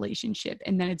in a relationship,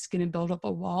 and then it's going to build up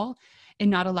a wall and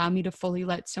not allow me to fully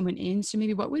let someone in. So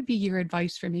maybe what would be your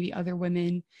advice for maybe other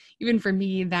women, even for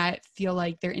me, that feel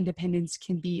like their independence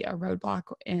can be a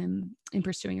roadblock in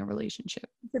pursuing a relationship?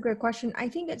 It's a great question. I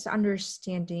think it's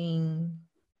understanding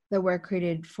that we're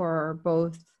created for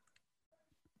both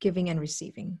giving and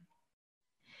receiving.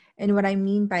 And what I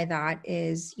mean by that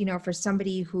is, for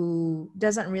somebody who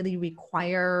doesn't really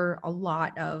require a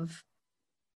lot of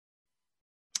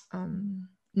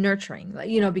nurturing,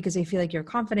 because they feel like you're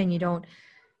confident,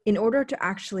 in order to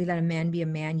actually let a man be a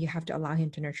man, you have to allow him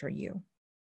to nurture you.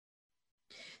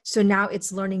 So now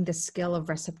it's learning the skill of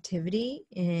receptivity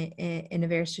in a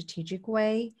very strategic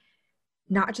way,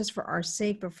 not just for our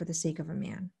sake, but for the sake of a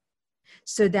man.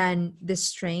 So then the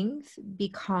strength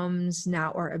becomes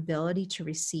now our ability to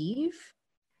receive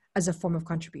as a form of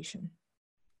contribution.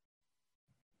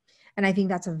 And I think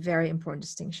that's a very important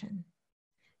distinction,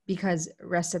 because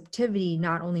receptivity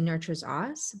not only nurtures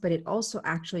us, but it also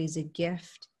actually is a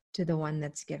gift to the one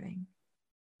that's giving,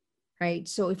 right?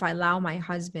 So if I allow my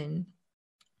husband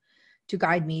to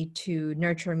guide me, to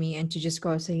nurture me, and to just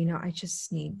go say, I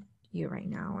just need you right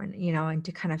now. And, and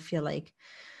to kind of feel like,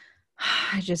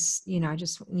 I just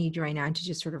need you right now, and to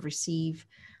just sort of receive,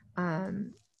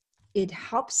 it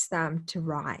helps them to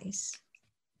rise.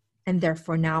 And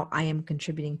therefore now I am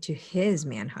contributing to his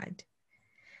manhood.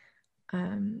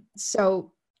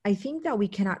 So I think that we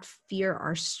cannot fear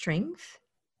our strength.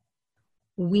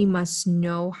 We must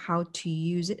know how to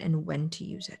use it and when to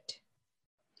use it.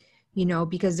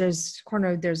 Because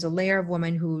there's a layer of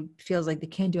women who feels like they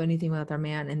can't do anything without their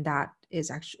man, and that is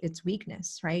actually it's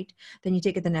weakness, right? Then you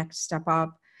take it the next step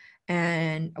up,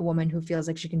 and a woman who feels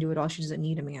like she can do it all, she doesn't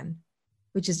need a man,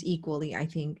 which is equally, I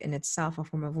think, in itself a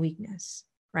form of weakness,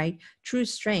 right? True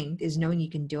strength is knowing you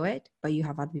can do it, but you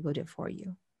have other people do it for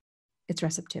you. It's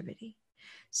receptivity.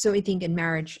 So I think in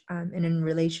marriage and in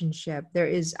relationship, there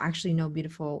is actually no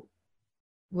beautiful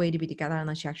way to be together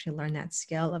unless you actually learn that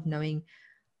skill of knowing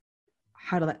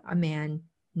how to let a man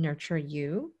nurture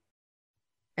you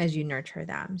as you nurture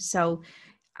them. So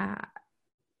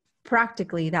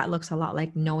practically that looks a lot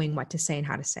like knowing what to say and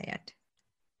how to say it.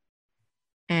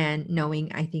 And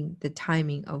knowing, I think, the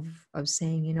timing of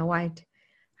saying, you know what,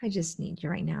 I just need you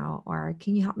right now, or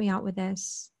can you help me out with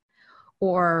this?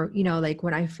 Or, you know, like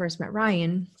when I first met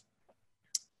Ryan,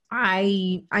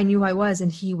 I knew who I was,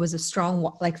 and he was a strong,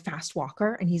 like fast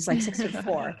walker, and he's like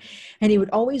 6'4", and he would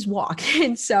always walk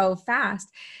and so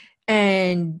fast,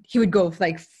 and he would go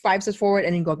like 5 steps forward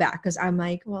and then go back. Cause I'm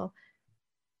like, well,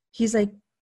 he's like,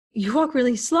 you walk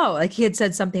really slow. Like he had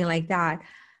said something like that.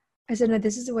 I said, no,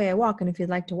 this is the way I walk. And if you'd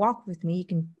like to walk with me, you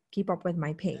can keep up with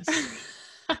my pace.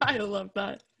 I love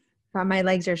that. But my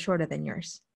legs are shorter than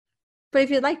yours. But if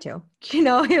you'd like to, you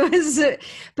know, it was,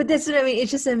 but that's what I mean.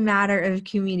 It's just a matter of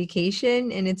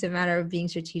communication, and it's a matter of being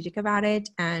strategic about it.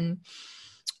 And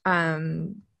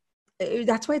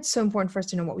that's why it's so important for us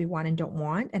to know what we want and don't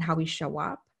want and how we show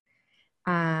up.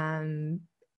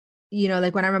 You know,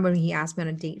 like when I remember when he asked me on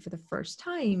a date for the first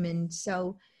time. And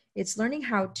so it's learning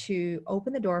how to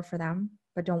open the door for them,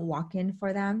 but don't walk in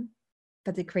for them,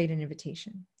 but to create an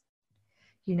invitation,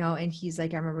 you know? And he's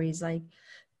like, I remember he's like,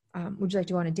 would you like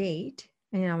to go on a date?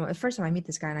 And, you know, the first time I meet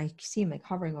this guy and I see him like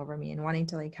hovering over me and wanting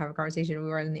to like have a conversation. We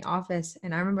were in the office,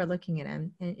 and I remember looking at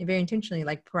him and very intentionally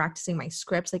like practicing my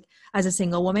scripts. Like as a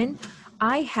single woman,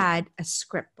 I had a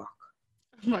script book.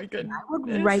 Oh my goodness. I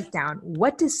would write down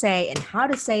what to say and how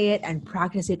to say it and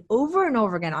practice it over and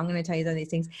over again. I'm going to tell you some of these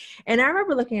things. And I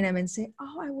remember looking at him and saying,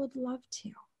 oh, I would love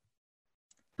to,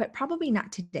 but probably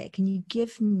not today. Can you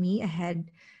give me a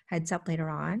heads up later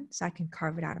on so I can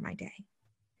carve it out of my day?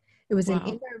 It was an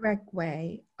indirect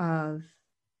way of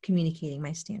communicating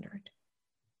my standard,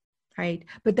 right?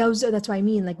 But that's what I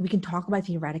mean. Like we can talk about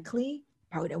theoretically,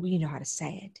 but we know how to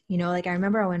say it. You know, like I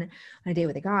remember I went on a date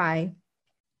with a guy,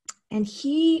 and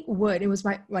it was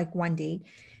my like one date,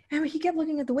 and he kept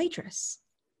looking at the waitress,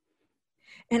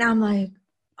 and I'm like,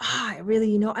 I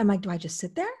really, you know, I'm like, do I just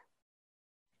sit there?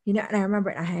 You know, and I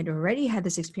remember I had already had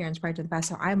this experience prior to the past,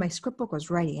 so my script book was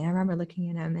ready, and I remember looking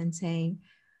at him and saying,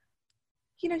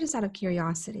 you know, just out of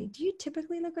curiosity, do you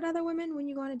typically look at other women when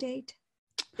you go on a date?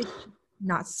 It's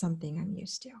not something I'm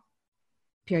used to.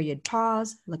 Period.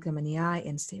 Pause, look them in the eye,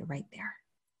 and stay right there.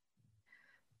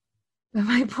 But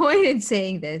my point in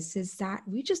saying this is that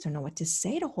we just don't know what to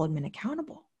say to hold men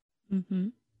accountable. Mm-hmm.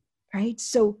 Right?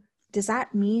 So does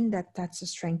that mean that that's the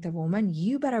strength of a woman?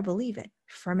 You better believe it.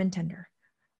 Firm and tender.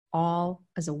 All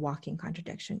as a walking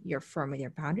contradiction. You're firm with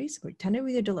your boundaries, you're tender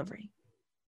with your delivery.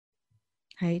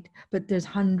 Right? But there's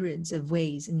hundreds of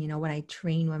ways. And you know, when I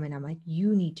train women, I'm like,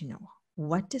 you need to know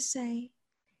what to say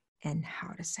and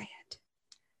how to say it.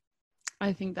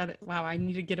 I think that, wow, I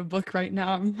need to get a book right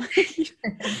now. I'm like,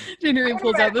 January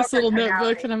pulls out this little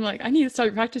notebook and I'm like, I need to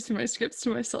start practicing my scripts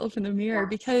to myself in the mirror,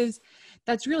 because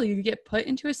that's really, you get put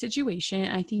into a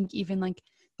situation. I think even like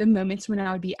the moments when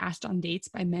I would be asked on dates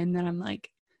by men that I'm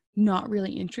like not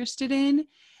really interested in.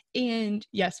 And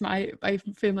yes, my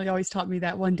family always taught me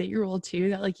that 1 date rule too,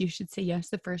 that like you should say yes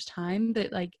the first time,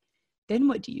 but like then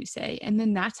what do you say? And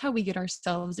then that's how we get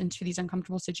ourselves into these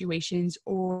uncomfortable situations,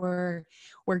 or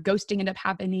where ghosting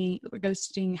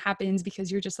happens because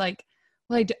you're just like,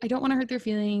 well, I don't want to hurt their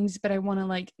feelings, but I want to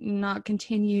like not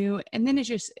continue. And then it's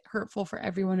just hurtful for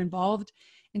everyone involved.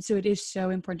 And so it is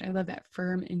so important. I love that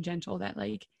firm and gentle, that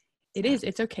like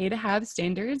it's okay to have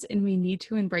standards, and we need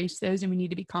to embrace those, and we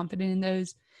need to be confident in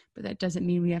those. But that doesn't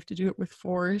mean we have to do it with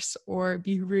force or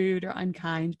be rude or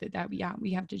unkind, but that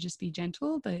we have to just be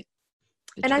gentle, but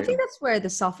and I think that's where the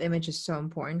self-image is so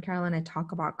important, Carolyn. I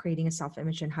talk about creating a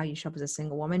self-image and how you show up as a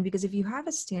single woman, because if you have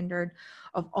a standard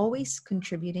of always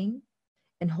contributing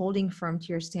and holding firm to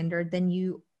your standard, then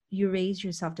you raise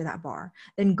yourself to that bar.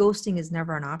 Then ghosting is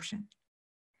never an option,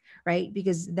 right?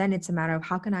 Because then it's a matter of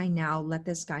how can I now let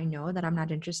this guy know that I'm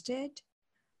not interested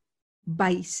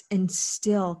and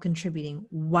still contributing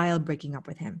while breaking up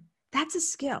with him. That's a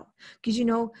skill, because, you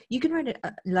know, you can write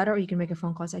a letter or you can make a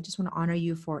phone call. So I just want to honor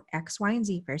you for X, Y, and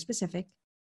Z, very specific,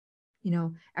 you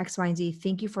know, X, Y, and Z.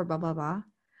 Thank you for blah, blah, blah.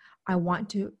 I want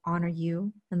to honor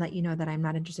you and let you know that I'm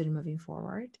not interested in moving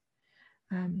forward.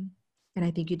 And I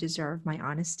think you deserve my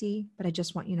honesty, but I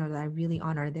just want you to know that I really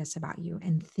honor this about you.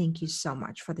 And thank you so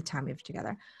much for the time we have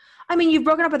together. I mean, you've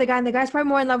broken up with a guy and the guy's probably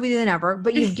more in love with you than ever,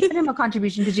 but you've given him a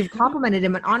contribution because you've complimented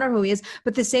him and honor who he is,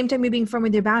 but at the same time, you're being firm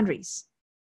with your boundaries.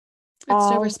 It's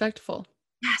so respectful.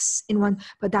 Yes,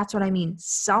 but that's what I mean.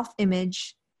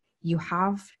 Self-image, you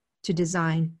have to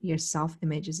design your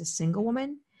self-image as a single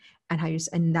woman,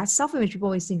 and that self-image, people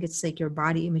always think it's like your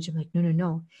body image. I'm like,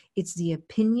 no. It's the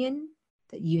opinion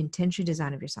that you intentionally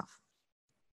design of yourself.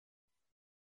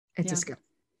 It's a skill.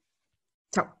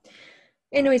 So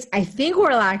Anyways, I think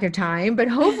we're lack of time, but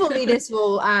hopefully this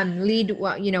will lead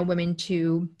women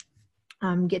to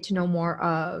get to know more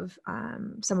of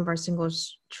some of our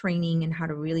singles training and how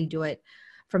to really do it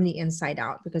from the inside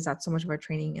out, because that's so much of our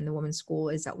training in the women's school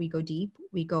is that we go deep,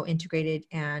 we go integrated,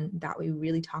 and that we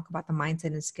really talk about the mindset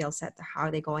and skill set, to how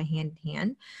they go hand in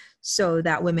hand, so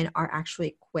that women are actually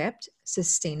equipped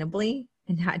sustainably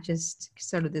and not just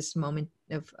sort of this moment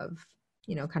of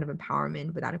kind of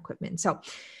empowerment without equipment. So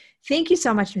thank you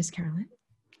so much, Miss Carolyn.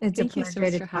 It's Thank a you so pleasure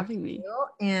much to for talk to having me. you.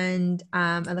 And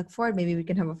I look forward, maybe we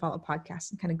can have a follow-up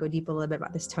podcast and kind of go deep a little bit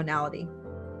about this tonality.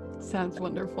 Sounds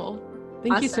wonderful.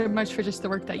 Thank you so much for just the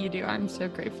work that you do. I'm so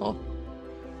grateful.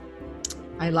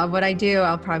 I love what I do.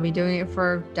 I'll probably be doing it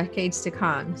for decades to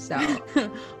come. So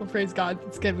well, praise God.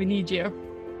 It's good. We need you.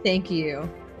 Thank you.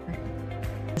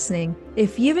 Listening.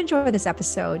 If you've enjoyed this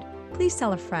episode, please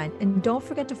tell a friend, and don't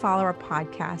forget to follow our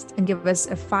podcast and give us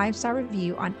a 5-star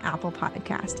review on Apple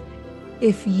Podcast.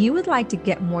 If you would like to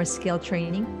get more skill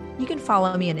training, you can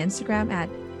follow me on Instagram at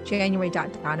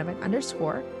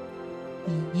January.Donovan_,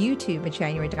 YouTube at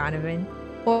January Donovan,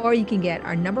 or you can get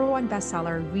our #1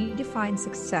 bestseller, Redefine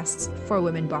Success for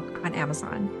Women book on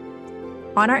Amazon.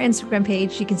 On our Instagram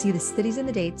page, you can see the cities and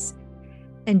the dates,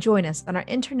 and join us on our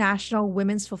International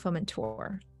Women's Fulfillment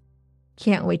Tour.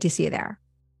 Can't wait to see you there.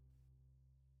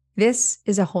 This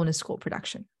is a Wholeness School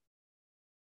production.